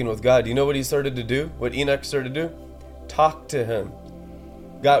walking with God, you know what he started to do? What Enoch started to do? Talk to Him.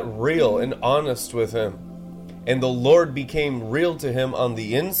 Got real and honest with Him. And the Lord became real to him on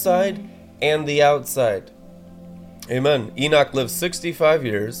the inside and the outside. Amen. Enoch lived 65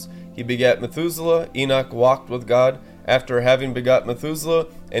 years. He begat Methuselah. Enoch walked with God after having begot Methuselah,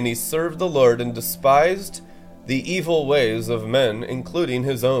 and he served the Lord and despised the evil ways of men, including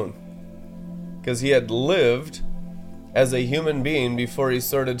his own. Because he had lived as a human being before he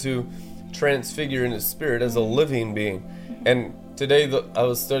started to transfigure in his spirit as a living being. And today I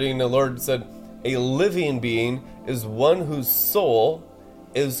was studying, the Lord said, a living being is one whose soul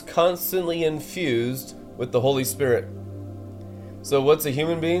is constantly infused with the Holy Spirit. So what's a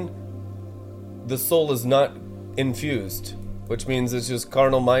human being? the soul is not infused, which means it's just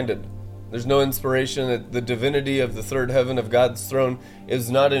carnal-minded. There's no inspiration. That the divinity of the third heaven of God's throne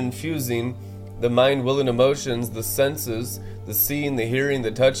is not infusing the mind, will, and emotions, the senses, the seeing, the hearing,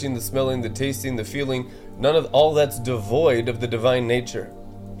 the touching, the smelling, the tasting, the feeling. None of all that's devoid of the divine nature.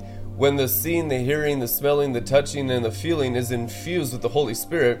 When the seeing, the hearing, the smelling, the touching, and the feeling is infused with the Holy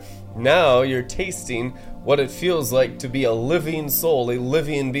Spirit, now you're tasting what it feels like to be a living soul, a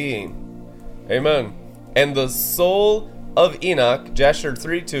living being. Amen. And the soul of Enoch, Jasher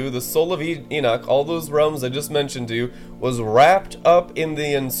 3:2, the soul of Enoch, all those realms I just mentioned to you, was wrapped up in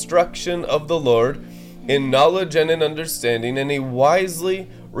the instruction of the Lord, in knowledge and in understanding, and he wisely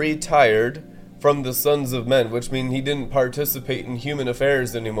retired from the sons of men, which means he didn't participate in human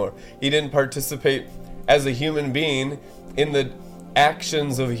affairs anymore. He didn't participate as a human being in the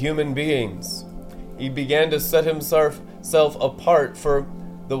actions of human beings. He began to set himself apart for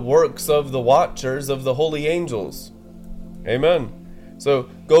the works of the watchers of the holy angels. Amen. So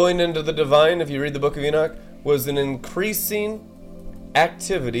going into the divine, if you read the book of Enoch, was an increasing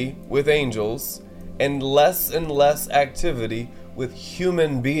activity with angels and less activity with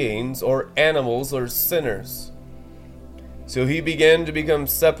human beings or animals or sinners. So he began to become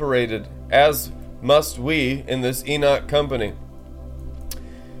separated, as must we in this Enoch company.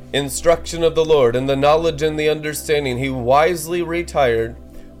 Instruction of the Lord and the knowledge and the understanding, he wisely retired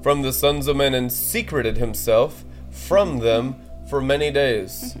from the sons of men and secreted himself from them for many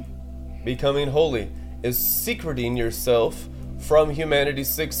days. Becoming holy is secreting yourself from humanity.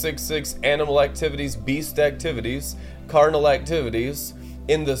 666, animal activities, beast activities, carnal activities,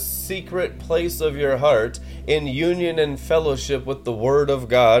 in the secret place of your heart, in union and fellowship with the Word of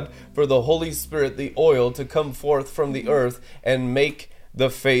God, for the Holy Spirit, the oil, to come forth from the earth and make the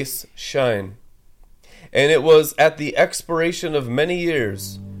face shine. And it was at the expiration of many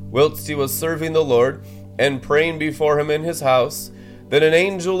years, whilst he was serving the Lord and praying before him in his house, that an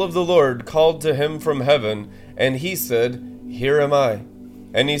angel of the Lord called to him from heaven, and he said, Here am I.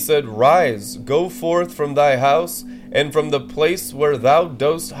 And he said, Rise, go forth from thy house, and from the place where thou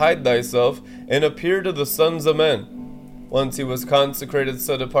dost hide thyself, and appear to the sons of men. Once he was consecrated,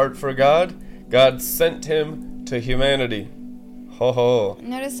 set apart for God, God sent him to humanity. Ho ho.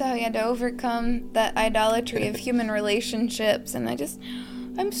 Notice how he had to overcome that idolatry of human relationships, and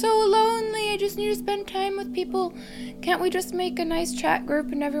I'm so lonely, I just need to spend time with people. Can't we just make a nice chat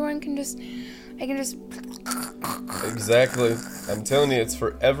group and everyone can just... Exactly. I'm telling you, it's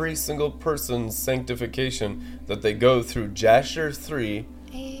for every single person's sanctification that they go through Jasher 3,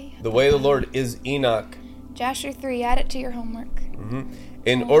 the way of the Lord is Enoch. Jasher 3, add it to your homework.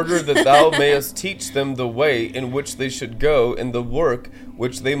 In order that thou mayest teach them the way in which they should go, and the work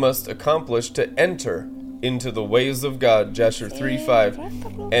which they must accomplish to enter into the ways of God. Jasher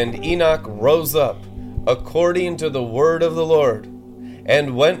 3:5. And Enoch rose up according to the word of the Lord,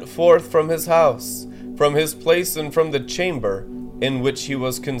 and went forth from his house, from his place, and from the chamber in which he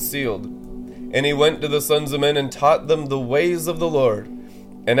was concealed. And he went to the sons of men and taught them the ways of the Lord.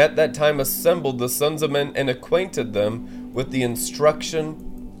 And at that time assembled the sons of men and acquainted them with the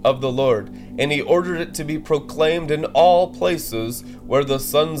instruction of the Lord. And he ordered it to be proclaimed in all places where the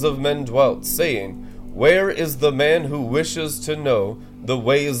sons of men dwelt, saying, Where is the man who wishes to know the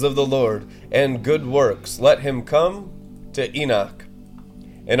ways of the Lord and good works? Let him come to Enoch.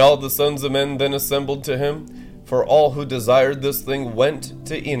 And all the sons of men then assembled to him, for all who desired this thing went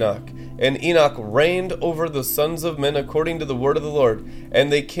to Enoch. And Enoch reigned over the sons of men according to the word of the Lord.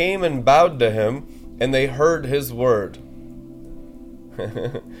 And they came and bowed to him, and they heard his word.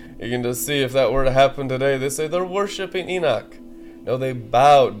 You can just see if that were to happen today. They say they're worshiping Enoch. No, they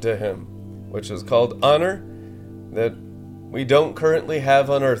bowed to him, which is called honor that we don't currently have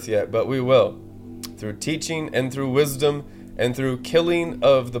on earth yet, but we will, through teaching and through wisdom and through killing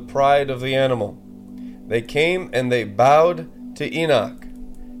of the pride of the animal. They came and they bowed to Enoch,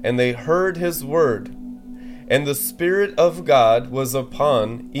 and they heard his word. And the Spirit of God was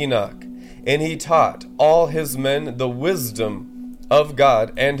upon Enoch, and he taught all his men the wisdom of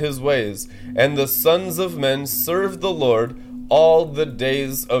God and his ways. And the sons of men served the Lord all the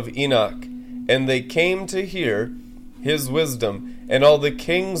days of Enoch. And they came to hear his wisdom. And all the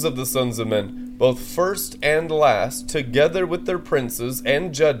kings of the sons of men, both first and last, together with their princes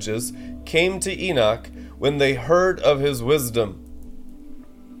and judges, came to Enoch when they heard of his wisdom.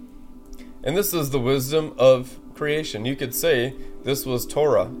 And this is the wisdom of creation. You could say this was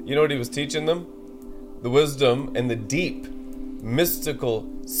Torah. You know what he was teaching them? The wisdom and the deep, mystical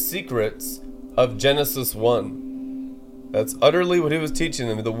secrets of Genesis 1. That's utterly what he was teaching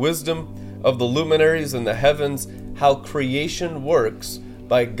them. The wisdom of the luminaries in the heavens, how creation works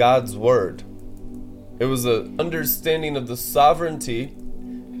by God's word. It was an understanding of the sovereignty,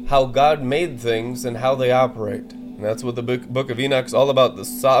 how God made things and how they operate. And that's what the book of Enoch's all about, the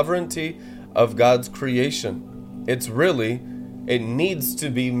sovereignty of God's creation. It needs to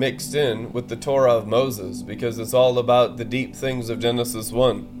be mixed in with the Torah of Moses, because it's all about the deep things of Genesis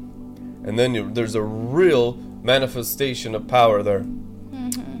 1. And then there's a real manifestation of power there.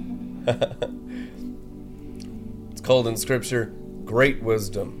 It's called in Scripture great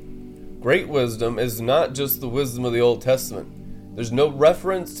wisdom. Great wisdom is not just the wisdom of the Old Testament. There's no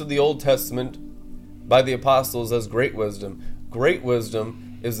reference to the Old Testament by the apostles as great wisdom. Great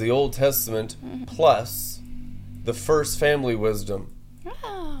wisdom is the Old Testament plus the first family wisdom,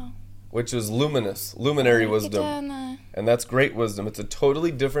 which is luminary wisdom. And that's great wisdom. It's a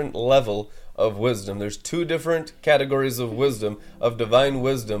totally different level of wisdom. There's two different categories of wisdom, of divine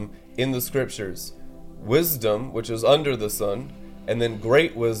wisdom in the Scriptures. Wisdom, which is under the sun, and then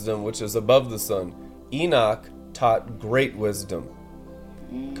great wisdom, which is above the sun. Enoch taught great wisdom.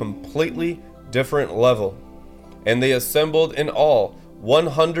 Completely different level. And they assembled in all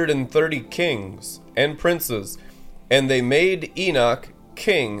 130 kings and princes, and they made Enoch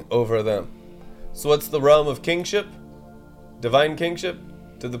king over them. So what's the realm of kingship? Divine kingship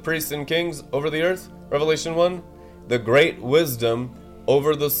to the priests and kings over the earth? Revelation 1. The great wisdom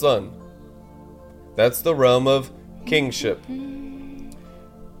over the sun. That's the realm of kingship.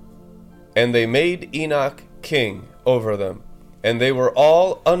 And they made Enoch king over them. And they were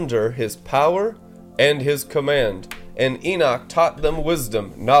all under his power and his command. And Enoch taught them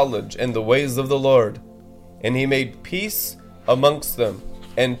wisdom, knowledge, and the ways of the Lord. And he made peace amongst them.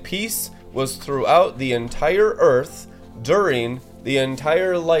 And peace was throughout the entire earth during the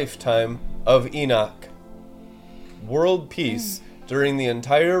entire lifetime of Enoch. World peace during the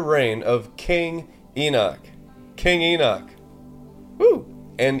entire reign of King Enoch. King Enoch. Woo!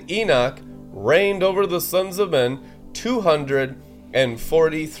 And Enoch reigned over the sons of men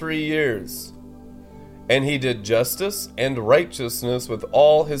 243 years. And he did justice and righteousness with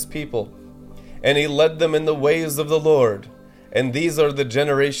all his people. And he led them in the ways of the Lord. And these are the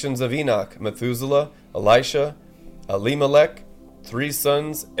generations of Enoch: Methuselah, Elisha, Elimelech, 3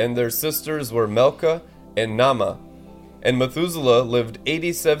 sons, and their sisters were Melchah and Naamah. And Methuselah lived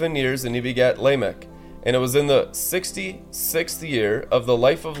 87 years, and he begat Lamech. And it was in the 66th year of the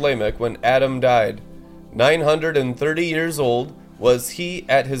life of Lamech when Adam died. 930 years old was he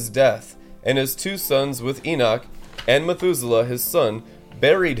at his death, and his 2 sons with Enoch and Methuselah his son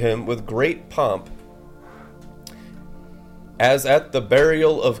buried him with great pomp, as at the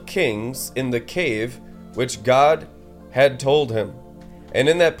burial of kings in the cave which God had told him. And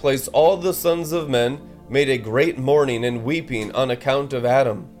in that place all the sons of men made a great mourning and weeping on account of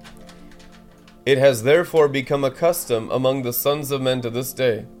Adam. It has therefore become a custom among the sons of men to this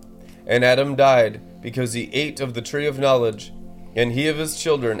day. And Adam died, because he ate of the tree of knowledge, and he of his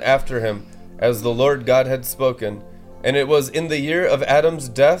children after him, as the Lord God had spoken. And it was in the year of Adam's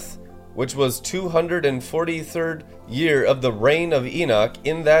death, which was 243rd year of the reign of Enoch.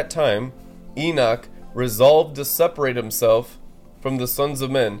 In that time Enoch resolved to separate himself from the sons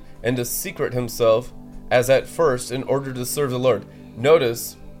of men, and to secret himself as at first, in order to serve the Lord.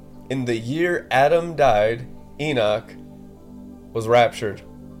 Notice, in the year Adam died, Enoch was raptured.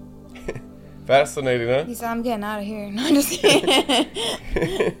 Fascinating, huh? He said, "I'm getting out of here." No, I'm just kidding.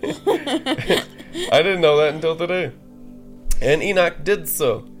 I didn't know that until today. And Enoch did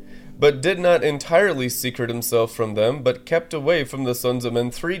so, but did not entirely secret himself from them, but kept away from the sons of men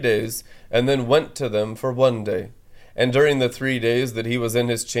 3 days, and then went to them for 1 day. And during the 3 days that he was in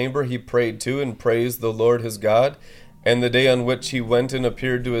his chamber, he prayed to and praised the Lord his God. And the day on which he went and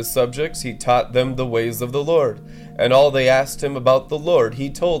appeared to his subjects, he taught them the ways of the Lord. And all they asked him about the Lord,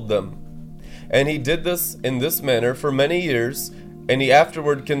 he told them. And he did this in this manner for many years. And he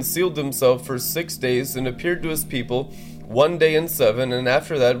afterward concealed himself for 6 days, and appeared to his people 1 day in 7, and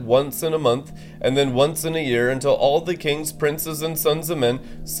after that once in a month, and then once in a year, until all the kings, princes, and sons of men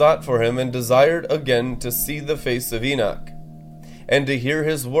sought for him, and desired again to see the face of Enoch, and to hear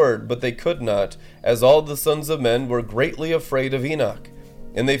his word, but they could not, as all the sons of men were greatly afraid of Enoch.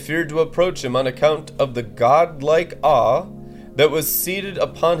 And they feared to approach him on account of the godlike awe that was seated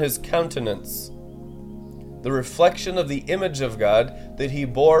upon his countenance, the reflection of the image of God that he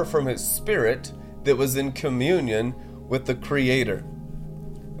bore from his spirit that was in communion with the Creator.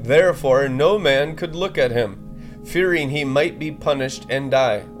 Therefore no man could look at him, fearing he might be punished and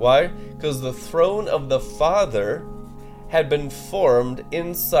die. Why? Because the throne of the Father had been formed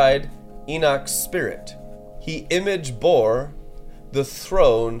inside Enoch's spirit. He image bore the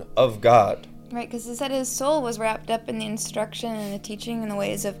throne of God. Right, because it said his soul was wrapped up in the instruction and the teaching and the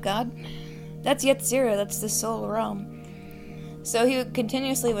ways of God. That's Yetzirah, that's the soul realm. So he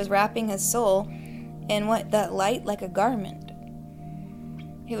continuously was wrapping his soul in that light like a garment.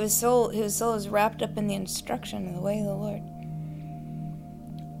 His soul was wrapped up in the instruction of the way of the Lord.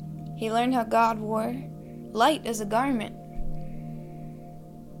 He learned how God wore light as a garment.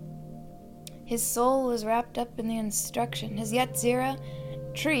 His soul was wrapped up in the instruction. His Yetzirah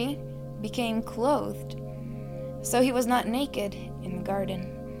tree became clothed, so he was not naked in the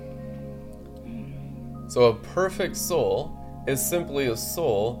garden. So a perfect soul is simply a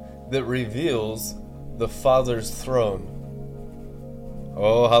soul that reveals the Father's throne.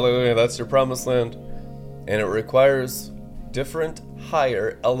 Oh, hallelujah, that's your promised land. And it requires different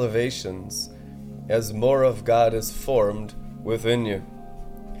higher elevations as more of God is formed within you.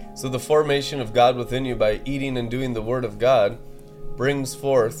 So the formation of God within you by eating and doing the Word of God brings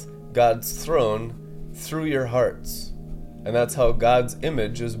forth God's throne through your hearts. And that's how God's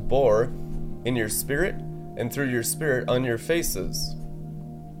image is born in your spirit and through your spirit on your faces.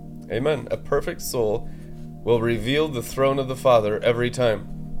 Amen. A perfect soul will reveal the throne of the Father every time.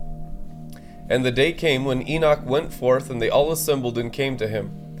 And the day came when Enoch went forth, and they all assembled and came to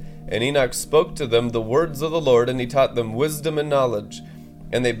him. And Enoch spoke to them the words of the Lord, and he taught them wisdom and knowledge.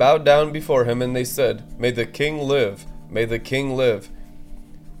 And they bowed down before him, and they said, May the king live, may the king live.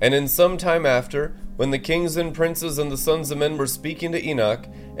 And in some time after, when the kings and princes and the sons of men were speaking to Enoch,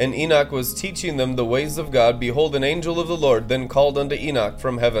 and Enoch was teaching them the ways of God, behold, an angel of the Lord then called unto Enoch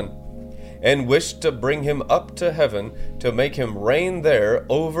from heaven, and wished to bring him up to heaven, to make him reign there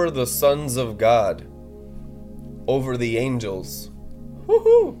over the sons of God, over the angels.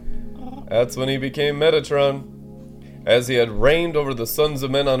 Woohoo! That's when he became Metatron. As he had reigned over the sons of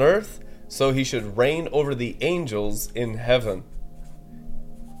men on earth, so he should reign over the angels in heaven.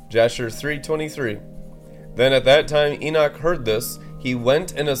 Jasher 3:23. Then at that time Enoch heard this, he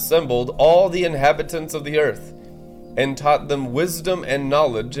went and assembled all the inhabitants of the earth, and taught them wisdom and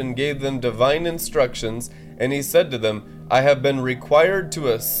knowledge, and gave them divine instructions. And he said to them, I have been required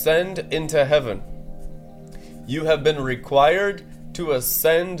to ascend into heaven. You have been required to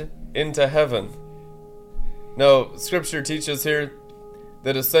ascend into heaven. Now, Scripture teaches here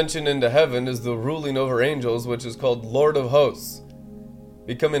that ascension into heaven is the ruling over angels, which is called Lord of Hosts,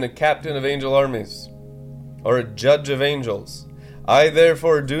 becoming a captain of angel armies, or a judge of angels. I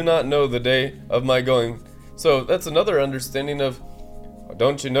therefore do not know the day of my going. So that's another understanding of,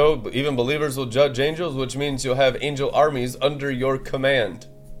 don't you know, even believers will judge angels, which means you'll have angel armies under your command.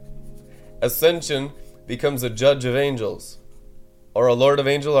 Ascension becomes a judge of angels, or a lord of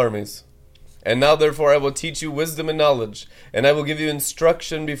angel armies. And now therefore I will teach you wisdom and knowledge, and I will give you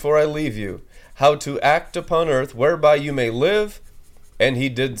instruction before I leave you, how to act upon earth, whereby you may live. And he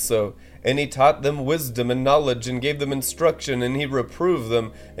did so. And he taught them wisdom and knowledge, and gave them instruction, and he reproved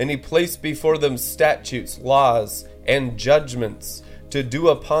them, and he placed before them statutes, laws, and judgments, to do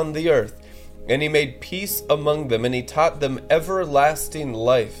upon the earth. And he made peace among them, and he taught them everlasting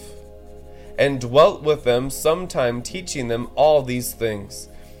life, and dwelt with them sometime, teaching them all these things.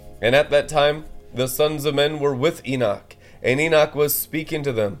 And at that time the sons of men were with Enoch, and Enoch was speaking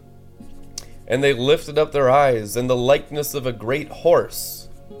to them. And they lifted up their eyes, and the likeness of a great horse,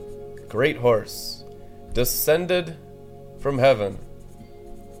 descended from heaven.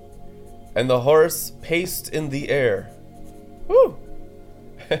 And the horse paced in the air. Woo!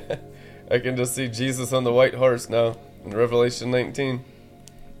 I can just see Jesus on the white horse now in Revelation 19.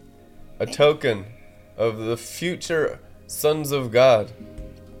 A token of the future sons of God.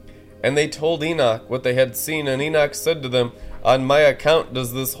 And they told Enoch what they had seen, and Enoch said to them, On my account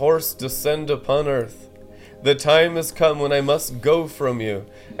does this horse descend upon earth. The time is come when I must go from you,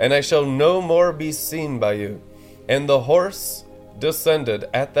 and I shall no more be seen by you. And the horse descended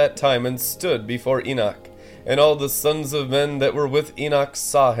at that time and stood before Enoch. And all the sons of men that were with Enoch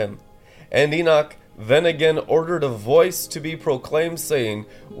saw him. And Enoch then again ordered a voice to be proclaimed, saying,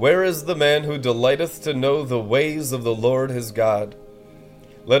 Where is the man who delighteth to know the ways of the Lord his God?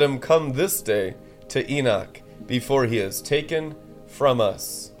 Let him come this day to Enoch, before he is taken from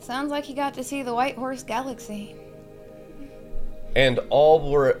us. Sounds like he got to see the White Horse Galaxy. And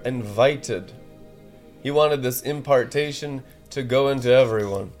all were invited. He wanted this impartation to go into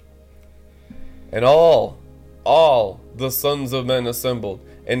everyone. And all the sons of men assembled,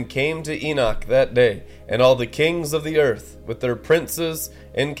 and came to Enoch that day. And all the kings of the earth, with their princes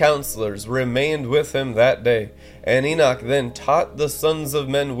and counselors, remained with him that day. And Enoch then taught the sons of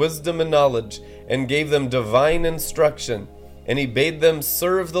men wisdom and knowledge, and gave them divine instruction. And he bade them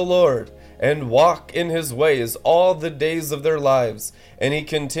serve the Lord, and walk in his ways all the days of their lives. And he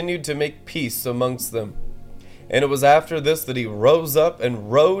continued to make peace amongst them. And it was after this that he rose up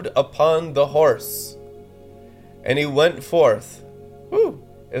and rode upon the horse. And he went forth. Woo!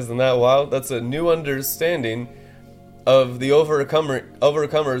 Isn't that wild? That's a new understanding of the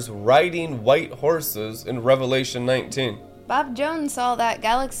overcomers riding white horses in Revelation 19. Bob Jones saw that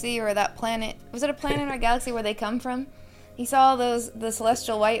galaxy or that planet. Was it a planet or a galaxy where they come from? He saw the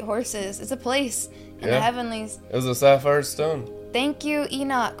celestial white horses. It's a place in the heavenlies. It was a sapphire stone. Thank you,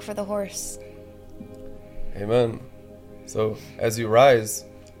 Enoch, for the horse. Amen. So as you rise,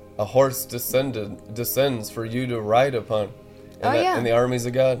 a horse descends for you to ride upon in the armies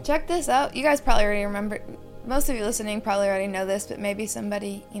of God. Check this out. You guys probably already remember. Most of you listening probably already know this, but maybe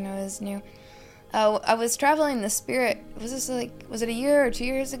somebody is new. I was traveling in the Spirit. Was it a year or 2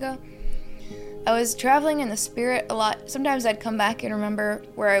 years ago? I was traveling in the Spirit a lot. Sometimes I'd come back and remember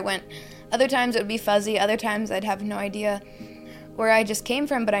where I went. Other times it would be fuzzy. Other times I'd have no idea where I just came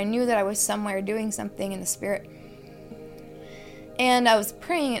from, but I knew that I was somewhere doing something in the Spirit. And I was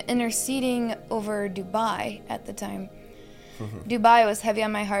praying and interceding over Dubai at the time. Dubai was heavy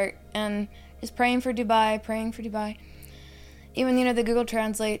on my heart, and just praying for Dubai. Even, the Google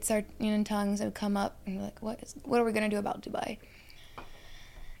Translate start, in tongues would come up, and be like, what are we going to do about Dubai?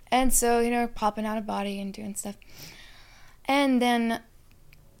 And so, popping out of body and doing stuff. And then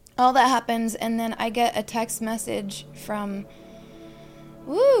all that happens, and then I get a text message from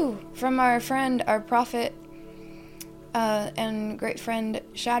our friend, our prophet, and great friend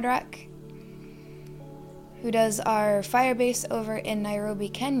Shadrach, who does our fire base over in Nairobi,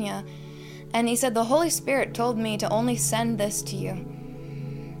 Kenya. And he said, the Holy Spirit told me to only send this to you.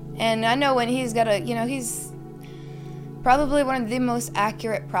 And I know when he's got he's probably one of the most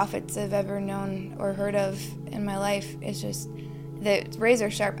accurate prophets I've ever known or heard of in my life. It's just the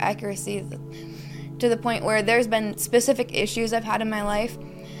razor sharp accuracy to the point where there's been specific issues I've had in my life,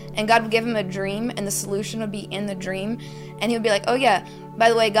 and God would give him a dream, and the solution would be in the dream, and he would be like, oh yeah, by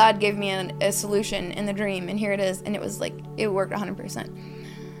the way, God gave me a solution in the dream, and here it is, and it was like, it worked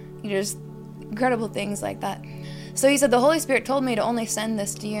 100%. Just incredible things like that. So he said, the Holy Spirit told me to only send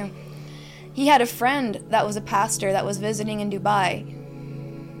this to you. He had a friend that was a pastor that was visiting in Dubai,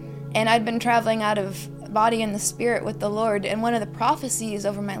 and I'd been traveling out of body in the Spirit with the Lord, and one of the prophecies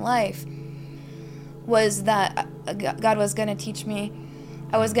over my life was that God was going to teach me.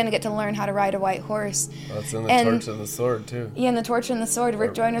 I was going to get to learn how to ride a white horse. That's in the Torch and the Sword, too. Yeah, in the Torch and the Sword.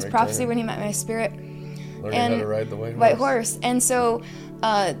 Rick Joyner's prophecy when he met my spirit. Learning how to ride the white horse. And so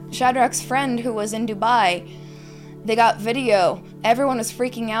Shadrach's friend who was in Dubai, they got video. Everyone was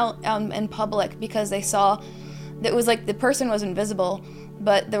freaking out in public because they saw that it was like the person was invisible,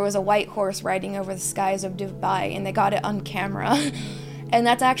 but there was a white horse riding over the skies of Dubai, and they got it on camera. And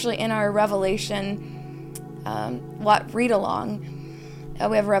that's actually in our Revelation read-along.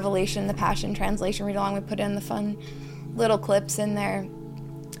 We have Revelation, the Passion Translation read-along. We put in the fun little clips in there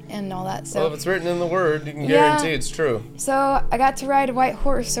and all that. So, well, if it's written in the Word, you can guarantee it's true. So I got to ride a white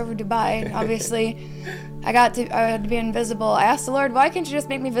horse over Dubai, and obviously I had to be invisible. I asked the Lord, why can't you just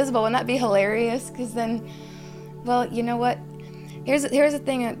make me visible? Wouldn't that be hilarious? Because then, well, you know what? Here's the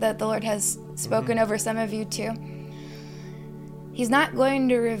thing that the Lord has spoken over some of you too. He's not going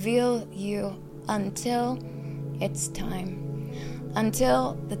to reveal you until it's time.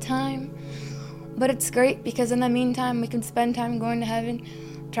 Until the time. But it's great because in the meantime we can spend time going to heaven,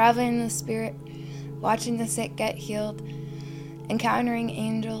 traveling in the Spirit, watching the sick get healed, encountering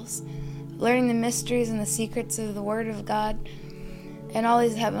angels, learning the mysteries and the secrets of the Word of God, and all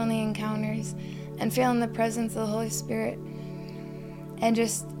these heavenly encounters, and feeling the presence of the Holy Spirit, and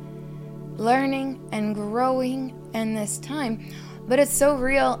just learning and growing in this time. But it's so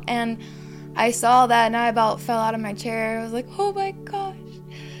real, and I saw that and I about fell out of my chair. I was like, oh my gosh,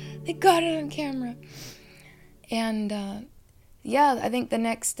 they got it on camera. And I think the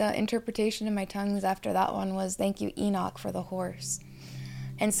next interpretation of my tongues after that one was thank you, Enoch, for the horse.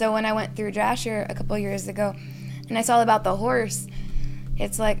 And so when I went through Jasher a couple years ago and I saw about the horse,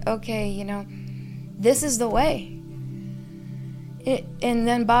 it's like, okay, this is the way. And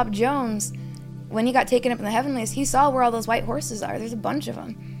then Bob Jones, when he got taken up in the heavenlies, he saw where all those white horses are. There's a bunch of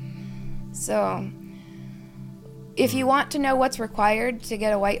them. So, if you want to know what's required to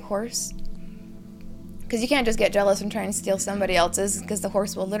get a white horse, because you can't just get jealous and try and steal somebody else's, because the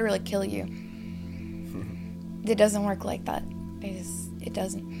horse will literally kill you. It doesn't work like that. It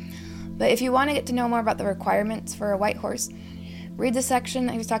doesn't. But if you want to get to know more about the requirements for a white horse, read the section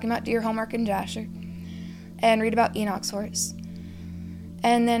that he was talking about, do your homework in Jasher, and read about Enoch's horse.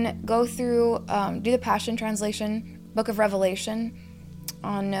 And then go through, do the Passion Translation, Book of Revelation,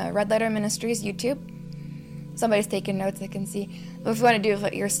 on Red Letter Ministries YouTube. Somebody's taking notes, I can see. But if you want to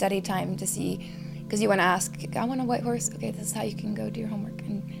do your study time to see because you want to ask, I want a white horse. Okay, this is how you can go do your homework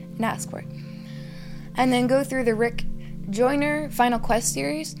and ask for it. And then go through the Rick Joyner Final Quest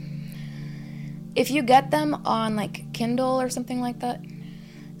series. If you get them on like Kindle or something like that,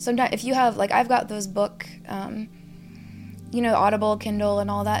 sometimes if you have, like, I've got those book, Audible, Kindle, and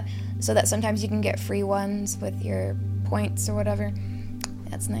all that, so that sometimes you can get free ones with your points or whatever.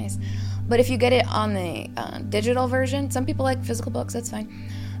 That's nice. But if you get it on the digital version, some people like physical books, that's fine.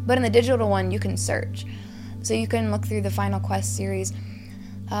 But in the digital one, you can search. So you can look through the Final Quest series.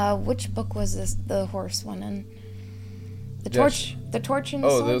 Which book was this? The horse one and the torch. The Torch and the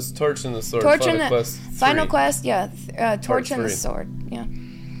Sword. Oh, there's Torch and the Sword. Final Quest, yeah. Torch and the Sword, yeah.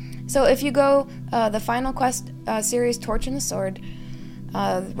 So if you go the Final Quest series, Torch and the Sword,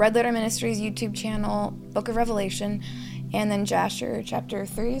 Red Letter Ministries YouTube channel, Book of Revelation, and then Jasher chapter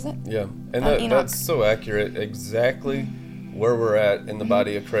 3, is it? Yeah, and that's so accurate. Exactly where we're at in the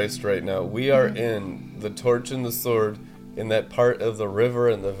body of Christ right now. We are in the Torch and the Sword, in that part of the river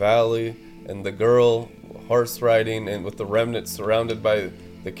and the valley, and the girl horse riding, and with the remnant surrounded by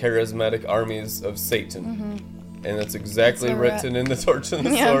the charismatic armies of Satan. And that's exactly written in the Torch and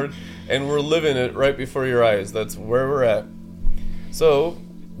the Sword, and we're living it right before your eyes. That's where we're at. So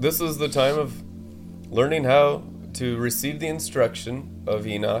this is the time of learning how to receive the instruction of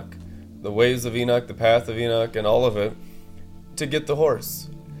Enoch, the ways of Enoch, the path of Enoch, and all of it, to get the horse.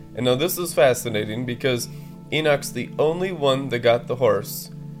 And now this is fascinating because Enoch's the only one that got the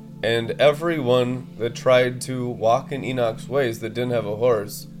horse, and everyone that tried to walk in Enoch's ways that didn't have a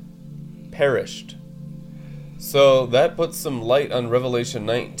horse perished. So that puts some light on Revelation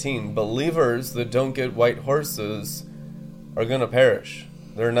 19. Believers that don't get white horses are going to perish.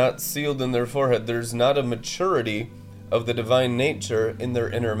 They're not sealed in their forehead. There's not a maturity of the divine nature in their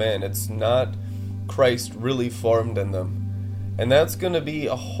inner man. It's not Christ really formed in them. And that's going to be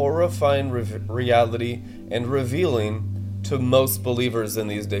a horrifying reality and revealing to most believers in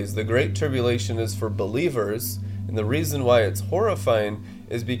these days. The Great Tribulation is for believers, and the reason why it's horrifying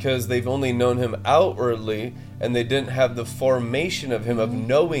is because they've only known him outwardly, and they didn't have the formation of him, of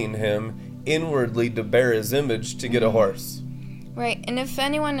knowing him inwardly to bear his image to get a horse. Right, and if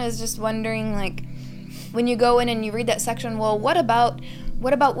anyone is just wondering, like, when you go in and you read that section, well, what about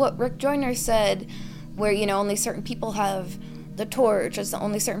what Rick Joyner said, where, only certain people have the torch, it's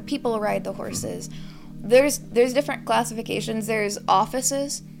only certain people ride the horses. There's different classifications. There's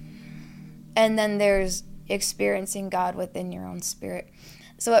offices, and then there's experiencing God within your own spirit.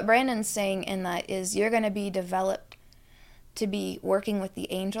 So what Brandon's saying in that is you're going to be developed to be working with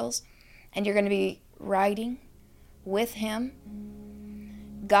the angels, and you're going to be riding with him,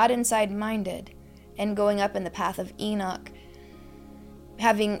 God inside minded, and going up in the path of Enoch,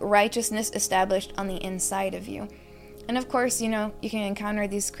 having righteousness established on the inside of you. And of course, you can encounter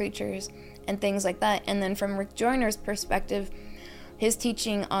these creatures and things like that. And then from Rick Joyner's perspective, his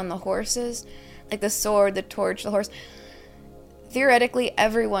teaching on the horses, like the sword, the torch, the horse, theoretically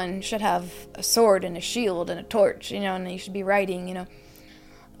everyone should have a sword and a shield and a torch, and you should be riding,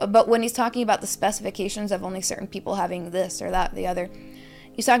 But when he's talking about the specifications of only certain people having this or that, the other,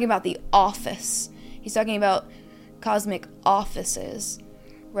 he's talking about the office. He's talking about cosmic offices,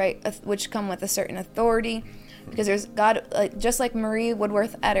 right, which come with a certain authority. Because there's God, just like Marie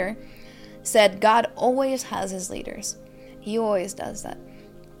Woodworth Etter said, God always has his leaders. He always does that.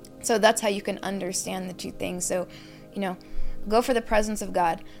 So that's how you can understand the two things. So, go for the presence of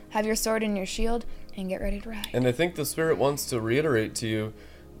God. Have your sword and your shield and get ready to ride. And I think the Spirit wants to reiterate to you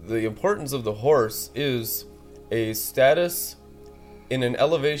the importance of the horse is a status in an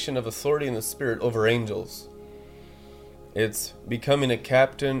elevation of authority in the Spirit over angels. It's becoming a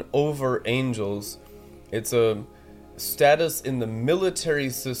captain over angels. It's a status in the military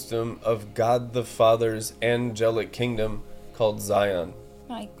system of God the Father's angelic kingdom called Zion.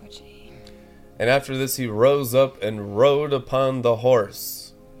 And after this he rose up and rode upon the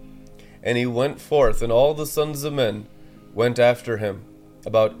horse. And he went forth, and all the sons of men went after him,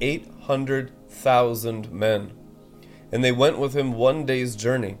 about 800,000 men. And they went with him 1 day's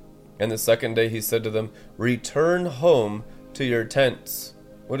journey. And the second day he said to them, return home to your tents.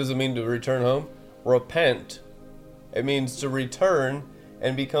 What does it mean to return home? Repent. It means to return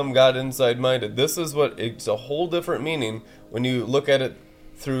and become God inside minded. This is it's a whole different meaning when you look at it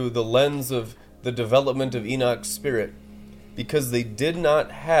through the lens of the development of Enoch's spirit. Because they did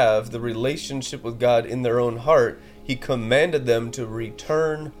not have the relationship with God in their own heart, he commanded them to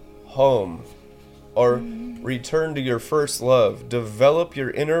return home, or return to your first love. Develop your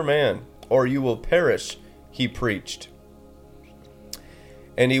inner man, or you will perish, he preached.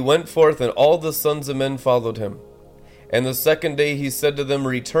 And he went forth, and all the sons of men followed him. And the second day he said to them,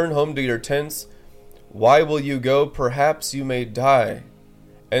 return home to your tents. Why will you go? Perhaps you may die.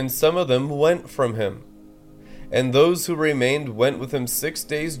 And some of them went from him. And those who remained went with him 6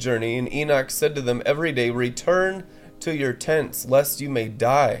 days' journey, and Enoch said to them every day, Return to your tents, lest you may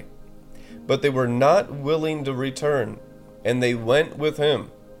die. But they were not willing to return, and they went with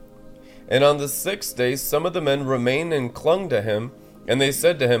him. And on the 6th day some of the men remained and clung to him, and they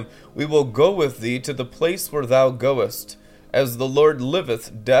said to him, We will go with thee to the place where thou goest. As the Lord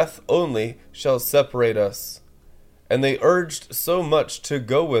liveth, death only shall separate us. And they urged so much to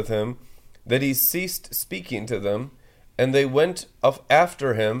go with him, that he ceased speaking to them, and they went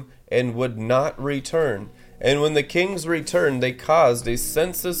after him, and would not return. And when the kings returned, they caused a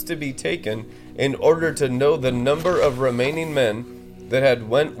census to be taken, in order to know the number of remaining men that had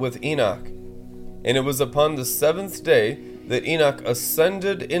went with Enoch. And it was upon the 7th day that Enoch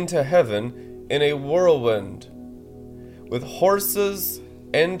ascended into heaven in a whirlwind, with horses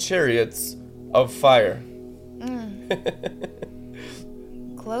and chariots of fire.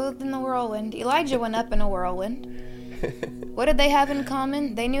 Clothed in the whirlwind. Elijah went up in a whirlwind. What did they have in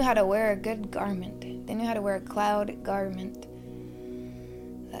common? They knew how to wear a good garment. They knew how to wear a cloud garment.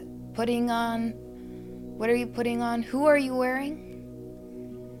 Putting on. What are you putting on? Who are you wearing?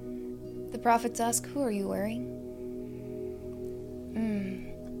 The prophets ask, who are you wearing?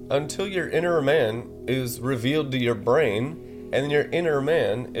 Until your inner man is revealed to your brain, and your inner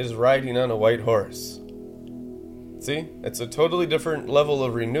man is riding on a white horse. See, it's a totally different level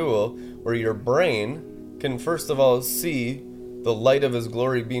of renewal, where your brain can first of all see the light of his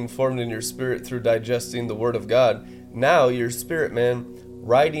glory being formed in your spirit through digesting the word of God. Now your spirit man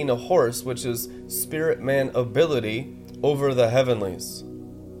riding a horse, which is spirit man ability over the heavenlies.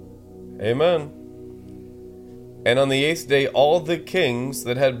 Amen. And on the 8th day all the kings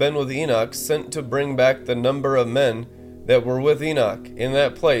that had been with Enoch sent to bring back the number of men that were with Enoch in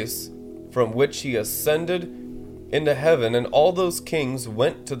that place from which he ascended into heaven. And all those kings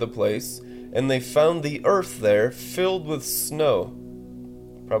went to the place, and they found the earth there filled with snow.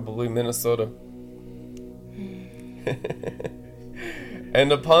 Probably Minnesota.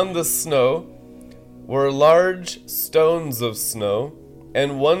 And upon the snow were large stones of snow,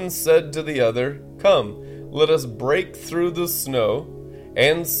 and one said to the other, Come, let us break through the snow,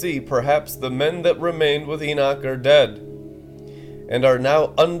 and see, perhaps the men that remained with Enoch are dead, and are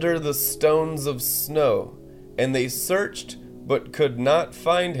now under the stones of snow. And they searched, but could not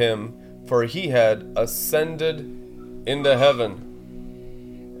find him, for he had ascended into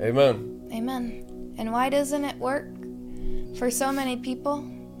heaven. Amen. Amen. And why doesn't it work for so many people?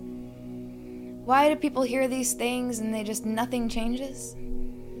 Why do people hear these things and nothing changes?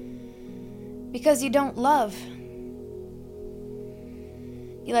 Because you don't love.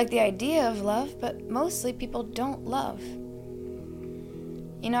 You like the idea of love, but mostly people don't love.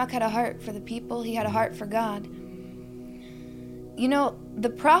 Enoch had a heart for the people. He had a heart for God. You know, the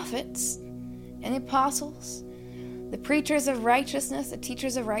prophets and the apostles, the preachers of righteousness, the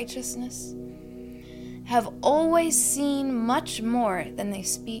teachers of righteousness, have always seen much more than they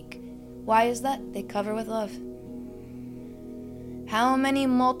speak. Why is that? They cover with love. How many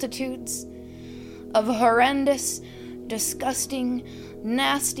multitudes of horrendous, disgusting,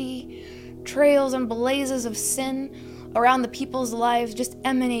 nasty trails and blazes of sin around the people's lives, just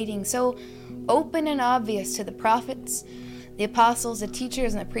emanating so open and obvious to the prophets, the apostles, the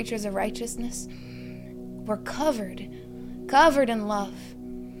teachers, and the preachers of righteousness, were covered in love,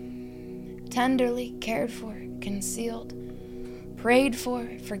 tenderly cared for, concealed, prayed for,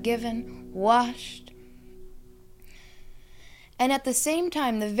 forgiven, washed. And at the same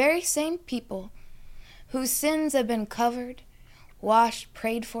time, the very same people whose sins have been covered, washed,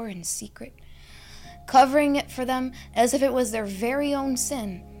 prayed for in secret, covering it for them as if it was their very own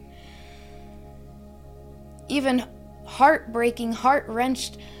sin. Even heartbreaking,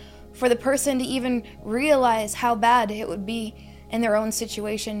 heart-wrenched for the person to even realize how bad it would be in their own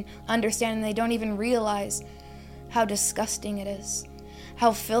situation, understanding they don't even realize how disgusting it is,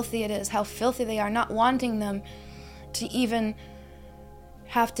 how filthy it is, how filthy they are, not wanting them to even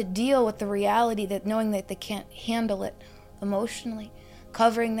have to deal with the reality that knowing that they can't handle it emotionally,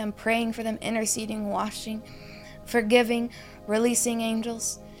 covering them, praying for them, interceding, washing, forgiving, releasing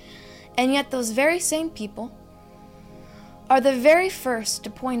angels. And yet those very same people are the very first to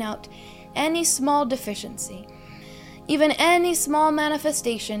point out any small deficiency, even any small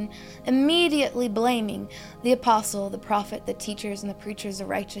manifestation, immediately blaming the apostle, the prophet, the teachers, and the preachers of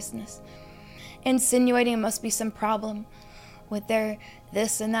righteousness, insinuating it must be some problem with their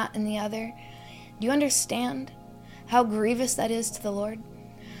this and that and the other. Do you understand how grievous that is to the Lord?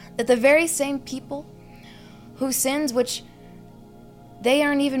 That the very same people whose sins, which they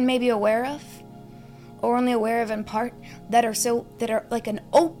aren't even maybe aware of, or only aware of in part, that are like an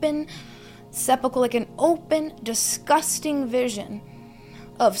open sepulchre, like an open, disgusting vision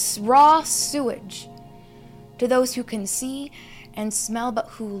of raw sewage to those who can see and smell, but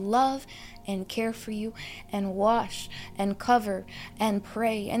who love and care for you and wash and cover and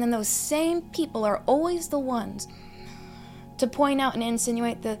pray. And then those same people are always the ones to point out and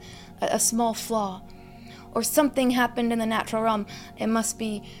insinuate a small flaw or something happened in the natural realm. It must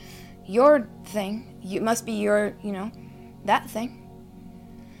be your thing. It must be your, that thing.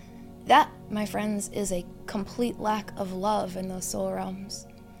 That, my friends, is a complete lack of love in those soul realms.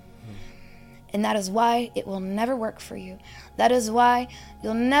 And that is why it will never work for you. That is why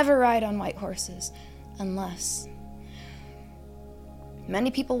you'll never ride on white horses unless.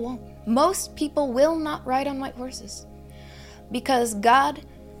 Many people won't. Most people will not ride on white horses because God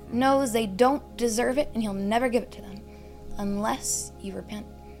knows they don't deserve it and he'll never give it to them unless you repent.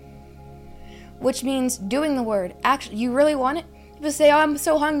 Which means doing the word. Actually, you really want it? People say, oh, I'm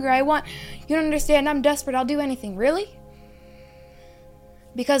so hungry. You don't understand. I'm desperate. I'll do anything. Really?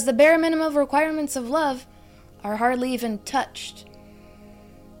 Because the bare minimum requirements of love are hardly even touched.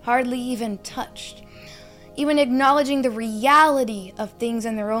 Hardly even touched. Even acknowledging the reality of things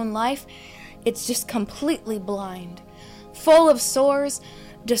in their own life, it's just completely blind. Full of sores,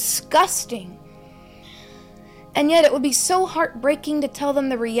 disgusting. And yet it would be so heartbreaking to tell them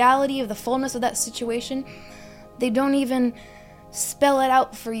the reality of the fullness of that situation. They don't even spell it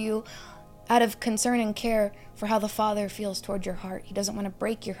out for you out of concern and care for how the Father feels toward your heart. He doesn't want to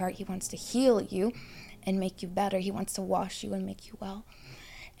break your heart. He wants to heal you and make you better. He wants to wash you and make you well.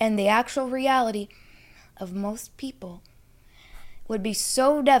 And the actual reality of most people would be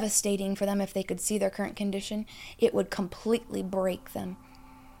so devastating for them if they could see their current condition. It would completely break them.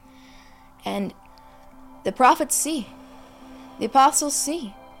 And the prophets see. The apostles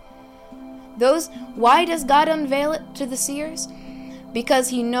see. Why does God unveil it to the seers? Because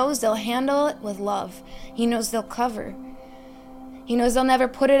he knows they'll handle it with love. He knows they'll cover. He knows they'll never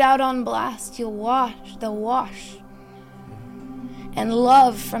put it out on blast. They'll wash. And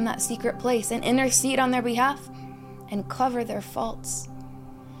love from that secret place and intercede on their behalf and cover their faults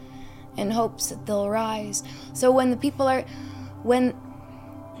in hopes that they'll rise. So when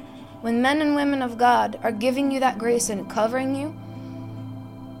when men and women of God are giving you that grace and covering you,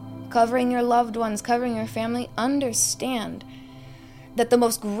 covering your loved ones, covering your family, understand that the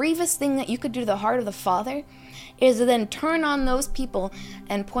most grievous thing that you could do to the heart of the Father is to then turn on those people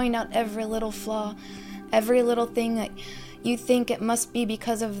and point out every little flaw, every little thing that you think it must be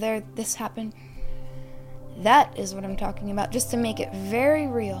because of this happened. That is what I'm talking about, just to make it very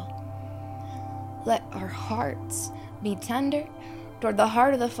real. Let our hearts be tender toward the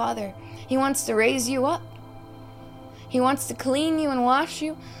heart of the Father. He wants to raise you up. He wants to clean you and wash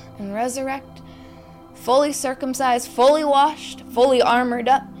you and resurrect, fully circumcised, fully washed, fully armored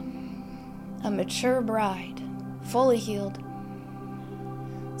up, a mature bride, fully healed.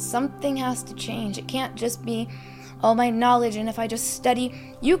 Something has to change. It can't just be all my knowledge, and if I just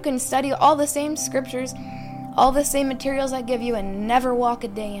study, you can study all the same scriptures, all the same materials I give you, and never walk a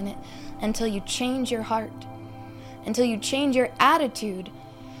day in it until you change your heart, until you change your attitude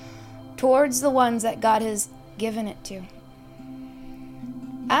towards the ones that God has given it to.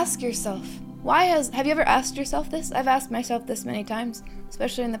 Ask yourself, have you ever asked yourself this? I've asked myself this many times,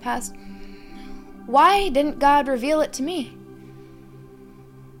 especially in the past. Why didn't God reveal it to me?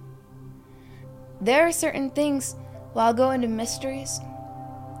 There are certain things, I'll go into mysteries,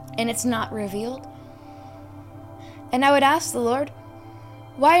 and it's not revealed. And I would ask the Lord,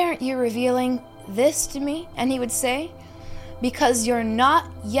 why aren't you revealing this to me? And he would say, because you're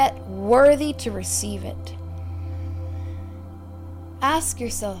not yet worthy to receive it. Ask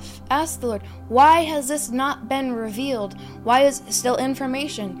yourself, ask the Lord, why has this not been revealed? Why is it still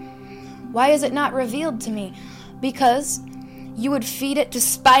information? Why is it not revealed to me? Because you would feed it to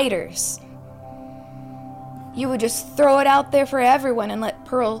spiders. You would just throw it out there for everyone and let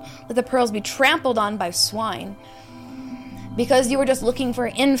the pearls be trampled on by swine. Because you were just looking for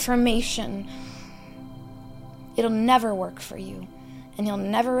information. It'll never work for you. And he'll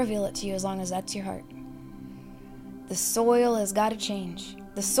never reveal it to you as long as that's your heart. The soil has got to change.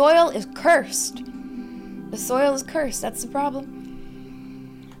 The soil is cursed. The soil is cursed. That's the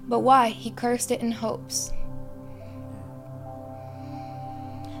problem. But why? He cursed it in hopes.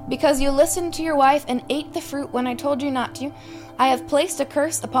 Because you listened to your wife and ate the fruit when I told you not to, I have placed a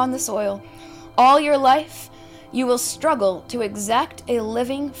curse upon the soil. All your life, you will struggle to exact a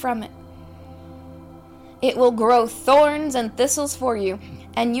living from it. It will grow thorns and thistles for you,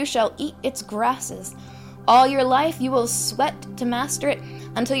 and you shall eat its grasses. All your life you will sweat to master it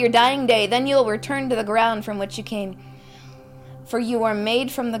until your dying day. Then you will return to the ground from which you came. For you are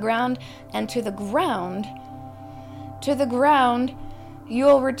made from the ground, and to the ground you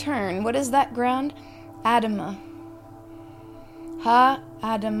will return. What is that ground? Adamah.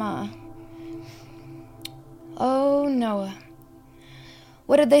 Ha-Adamah. Oh, Noah.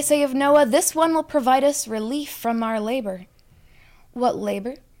 What did they say of Noah? This one will provide us relief from our labor. What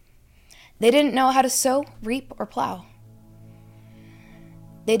labor? They didn't know how to sow, reap, or plow.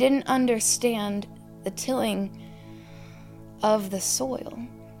 They didn't understand the tilling of the soil.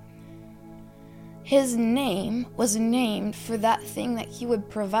 His name was named for that thing that he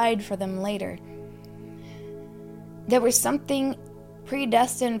would provide for them later. There was something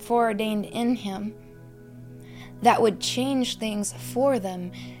predestined, foreordained in him that would change things for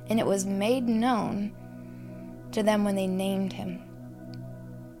them, and it was made known to them when they named him.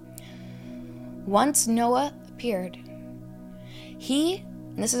 Once Noah appeared, and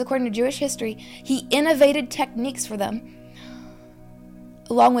this is according to Jewish history, he innovated techniques for them,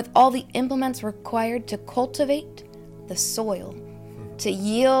 along with all the implements required to cultivate the soil, to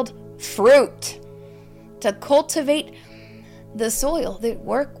yield fruit, to cultivate the soil, the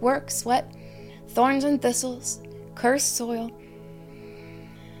work, sweat, thorns and thistles, cursed soil.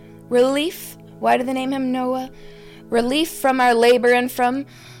 Relief, why do they name him Noah? Relief from our labor and from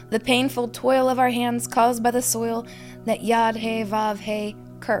the painful toil of our hands caused by the soil that Yad-Heh-Vav-Heh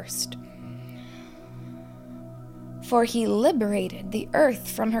cursed. For he liberated the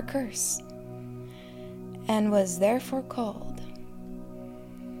earth from her curse, and was therefore called.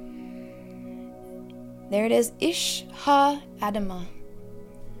 There it is, Ish Ha-Adamah.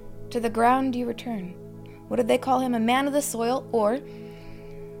 To the ground you return. What did they call him? A man of the soil, or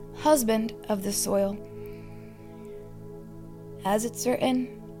husband of the soil. As it's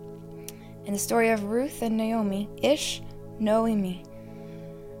written in the story of Ruth and Naomi, Ish Noemi.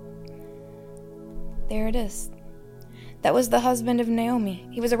 There it is. That was the husband of Naomi.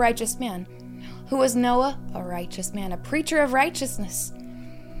 He was a righteous man. Who was Noah? A righteous man, a preacher of righteousness,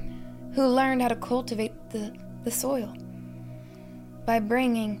 who learned how to cultivate the soil by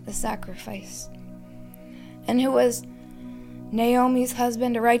bringing the sacrifice. And who was Naomi's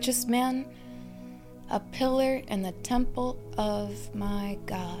husband, a righteous man, a pillar in the temple of my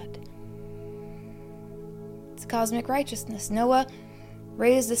God. It's cosmic righteousness. Noah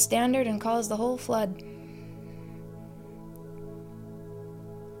raised the standard and caused the whole flood.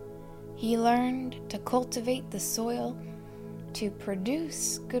 He learned to cultivate the soil to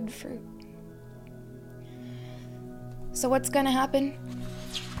produce good fruit. So what's going to happen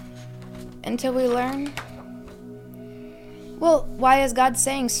until we learn? Well, why is God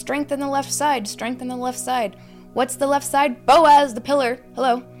saying strengthen the left side, strengthen the left side? What's the left side? Boaz, the pillar.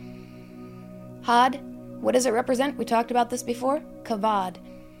 Hello. Had, what does it represent? We talked about this before. Kavod.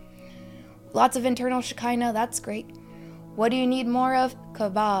 Lots of internal Shekinah, that's great. What do you need more of?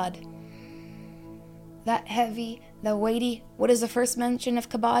 Kavod. That heavy, the weighty. What is the first mention of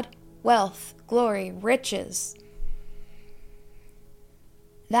Kabod? Wealth, glory, riches.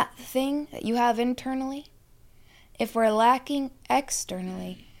 That thing that you have internally, if we're lacking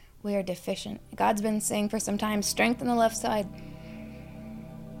externally, we are deficient. God's been saying for some time, strengthen the left side.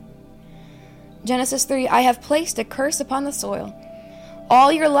 Genesis 3, I have placed a curse upon the soil.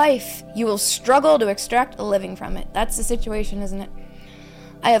 All your life, you will struggle to extract a living from it. That's the situation, isn't it?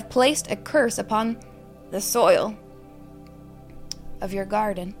 I have placed a curse upon the soil of your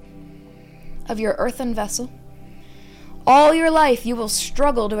garden, of your earthen vessel. All your life you will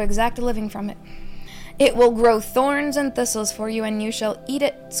struggle to exact a living from it. It will grow thorns and thistles for you, and you shall eat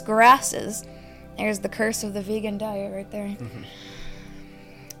its grasses. There's the curse of the vegan diet right there. Mm-hmm.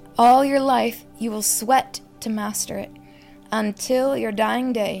 All your life you will sweat to master it until your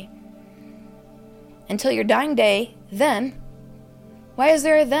dying day. Until your dying day, then. Why is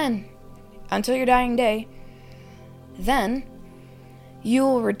there a then? Until your dying day, then you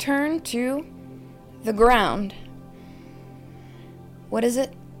will return to the ground. What is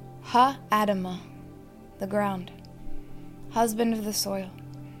it? Ha-Adamah, the ground, husband of the soil.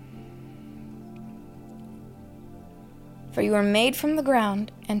 For you are made from the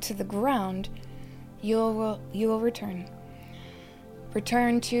ground, and to the ground you will return.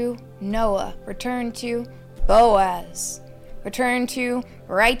 Return to Noah. Return to Boaz. Return to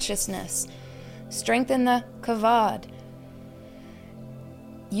righteousness. Strengthen the kavod.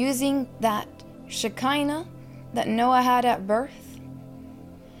 Using that Shekinah that Noah had at birth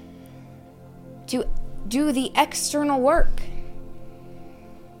to do the external work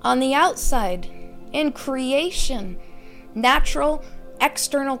on the outside in creation, natural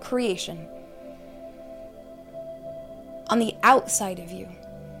external creation. on the outside of you,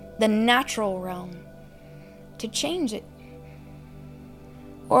 the natural realm, to change it.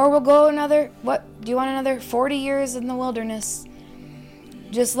 Or we'll go another, do you want another 40 years in the wilderness?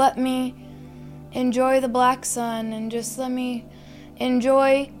 Just let me enjoy the black sun and just let me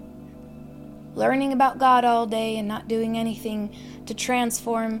enjoy learning about God all day and not doing anything to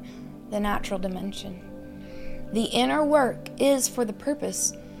transform the natural dimension. The inner work is for the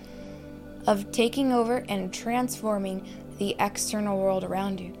purpose of taking over and transforming the external world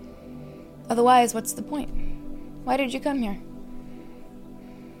around you. Otherwise, what's the point? Why did you come here?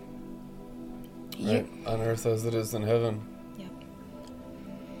 Right, on earth as it is in heaven. Yeah.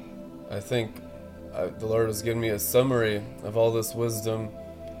 I think the Lord has given me a summary of all this wisdom.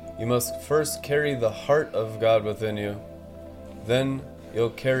 You must first carry the heart of God within you. Then you'll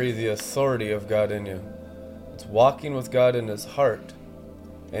carry the authority of God in you. It's walking with God in His heart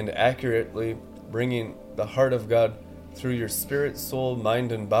and accurately bringing the heart of God through your spirit, soul,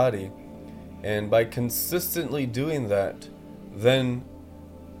 mind, and body. And by consistently doing that, then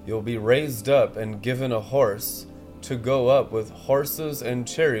you'll be raised up and given a horse to go up with horses and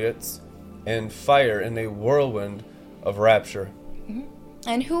chariots and fire in a whirlwind of rapture. Mm-hmm.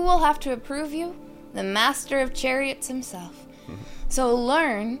 And who will have to approve you? The master of chariots himself. Mm-hmm. So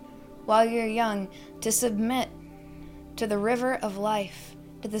learn while you're young to submit to the river of life,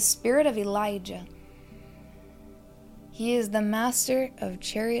 to the spirit of Elijah. He is the master of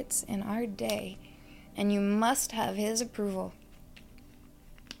chariots in our day, and you must have his approval.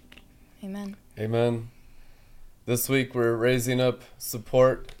 Amen. Amen. This week we're raising up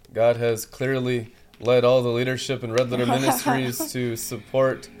support. God has clearly led all the leadership in Red Letter Ministries to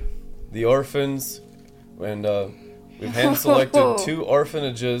support the orphans. And we've hand-selected 2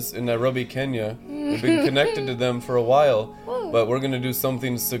 orphanages in Nairobi, Kenya. We've been connected to them for a while, but we're going to do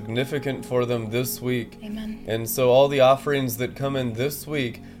something significant for them this week. Amen. And so all the offerings that come in this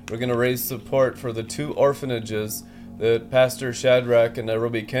week, we're going to raise support for the 2 orphanages that Pastor Shadrach in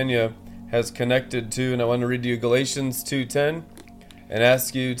Nairobi, Kenya has connected to. And I want to read you Galatians 2:10 and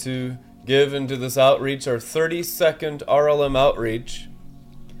ask you to give into this outreach, our 32nd RLM outreach.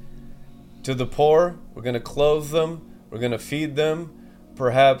 To the poor, we're going to clothe them, we're going to feed them,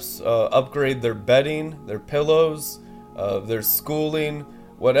 perhaps upgrade their bedding, their pillows, their schooling,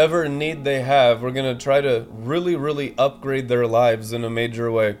 whatever need they have. We're going to try to really upgrade their lives in a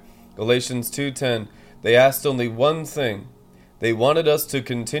major way. Galatians 2:10, they asked only one thing. They wanted us to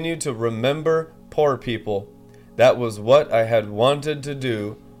continue to remember poor people. That was what I had wanted to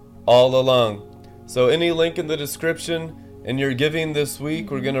do all along. So any link in the description, and you're giving this week,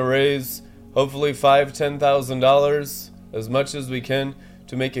 we're going to raise hopefully $5,000-$10,000, as much as we can,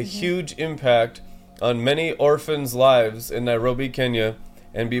 to make a huge impact on many orphans' lives in Nairobi, Kenya,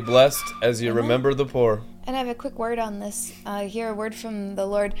 and be blessed as you remember the poor. And I have a quick word on this. Hear a word from the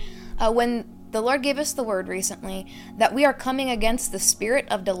Lord. When the Lord gave us the word recently that we are coming against the spirit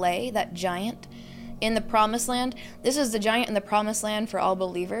of delay, that giant in the promised land. This is the giant in the promised land for all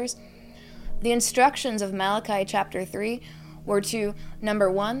believers. The instructions of Malachi chapter 3 were to,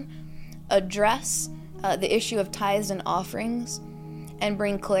 number 1, address the issue of tithes and offerings and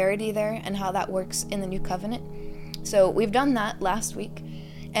bring clarity there and how that works in the new covenant. So we've done that last week.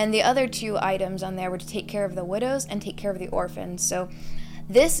 And the other 2 items on there were to take care of the widows and take care of the orphans. So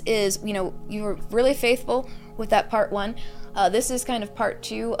this is, you were really faithful with that part 1. This is kind of part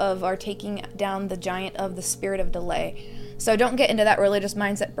 2 of our taking down the giant of the spirit of delay. So don't get into that religious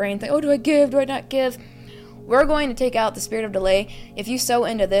mindset brain thing, do I give, do I not give? We're going to take out the spirit of delay. If you sow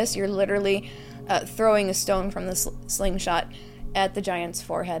into this, you're literally throwing a stone from the slingshot at the giant's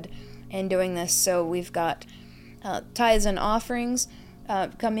forehead and doing this. So we've got tithes and offerings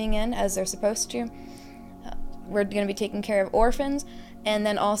coming in as they're supposed to. We're going to be taking care of orphans. And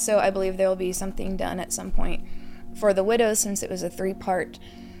then also, I believe there will be something done at some point for the widows, since it was a 3-part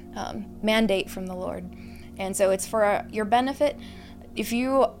mandate from the Lord. And so it's for your benefit. If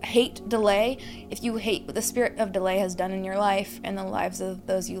you hate delay, if you hate what the spirit of delay has done in your life and the lives of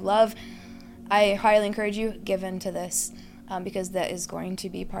those you love, I highly encourage you, give in to this, because that is going to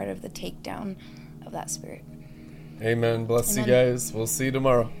be part of the takedown of that spirit. Amen. Bless Amen. you guys. We'll see you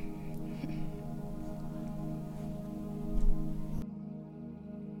tomorrow.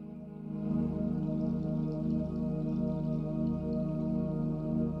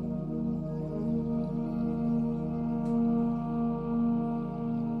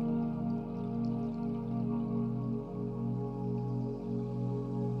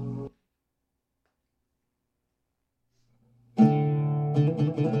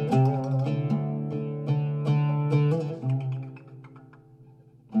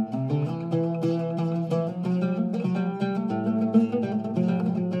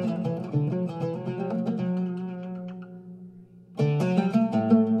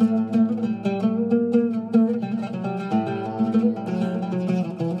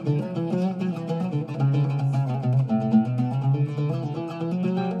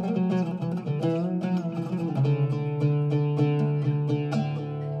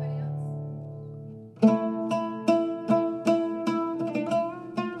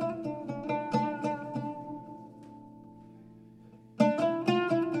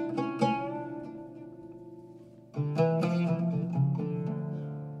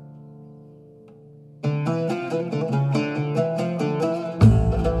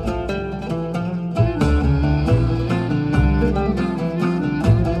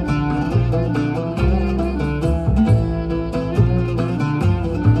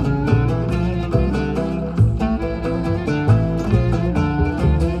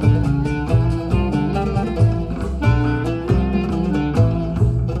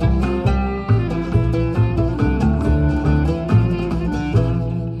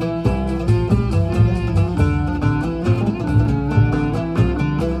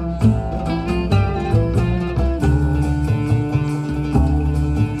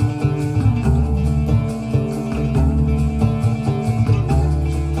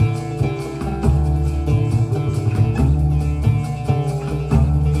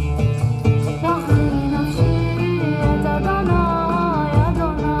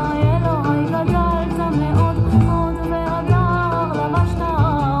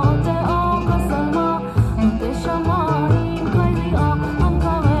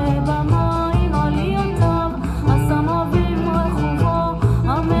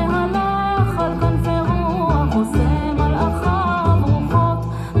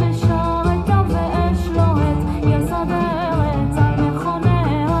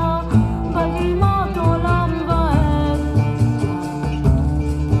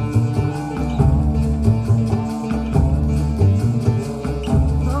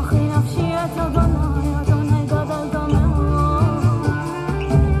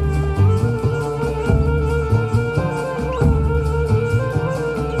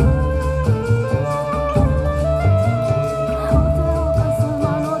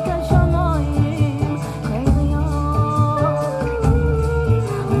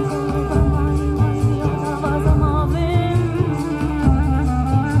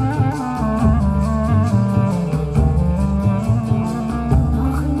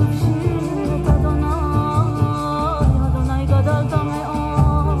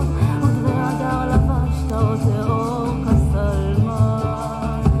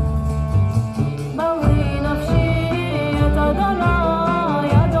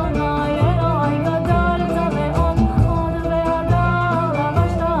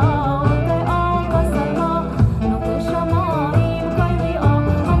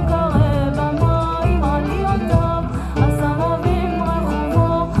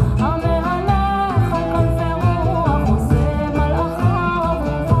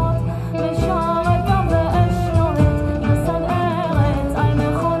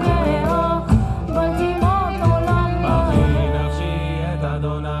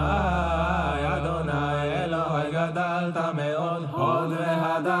 אדוני אלוהי גדלת מאוד, הוד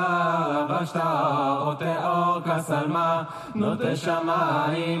והדר לבשת ותאור כשלמה, נוטה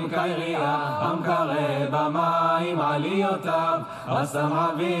שמיים כירייה, המקרב במים עליותיו,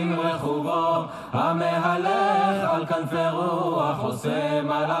 הסמבים רכובו, המהלך על כנפי רוח, עושה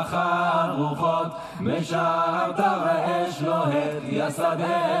מלאכיו רוחות, משערת ואש לוהט, יסד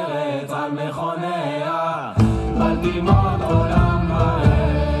ארץ על מכוניה, בל תימוד עולם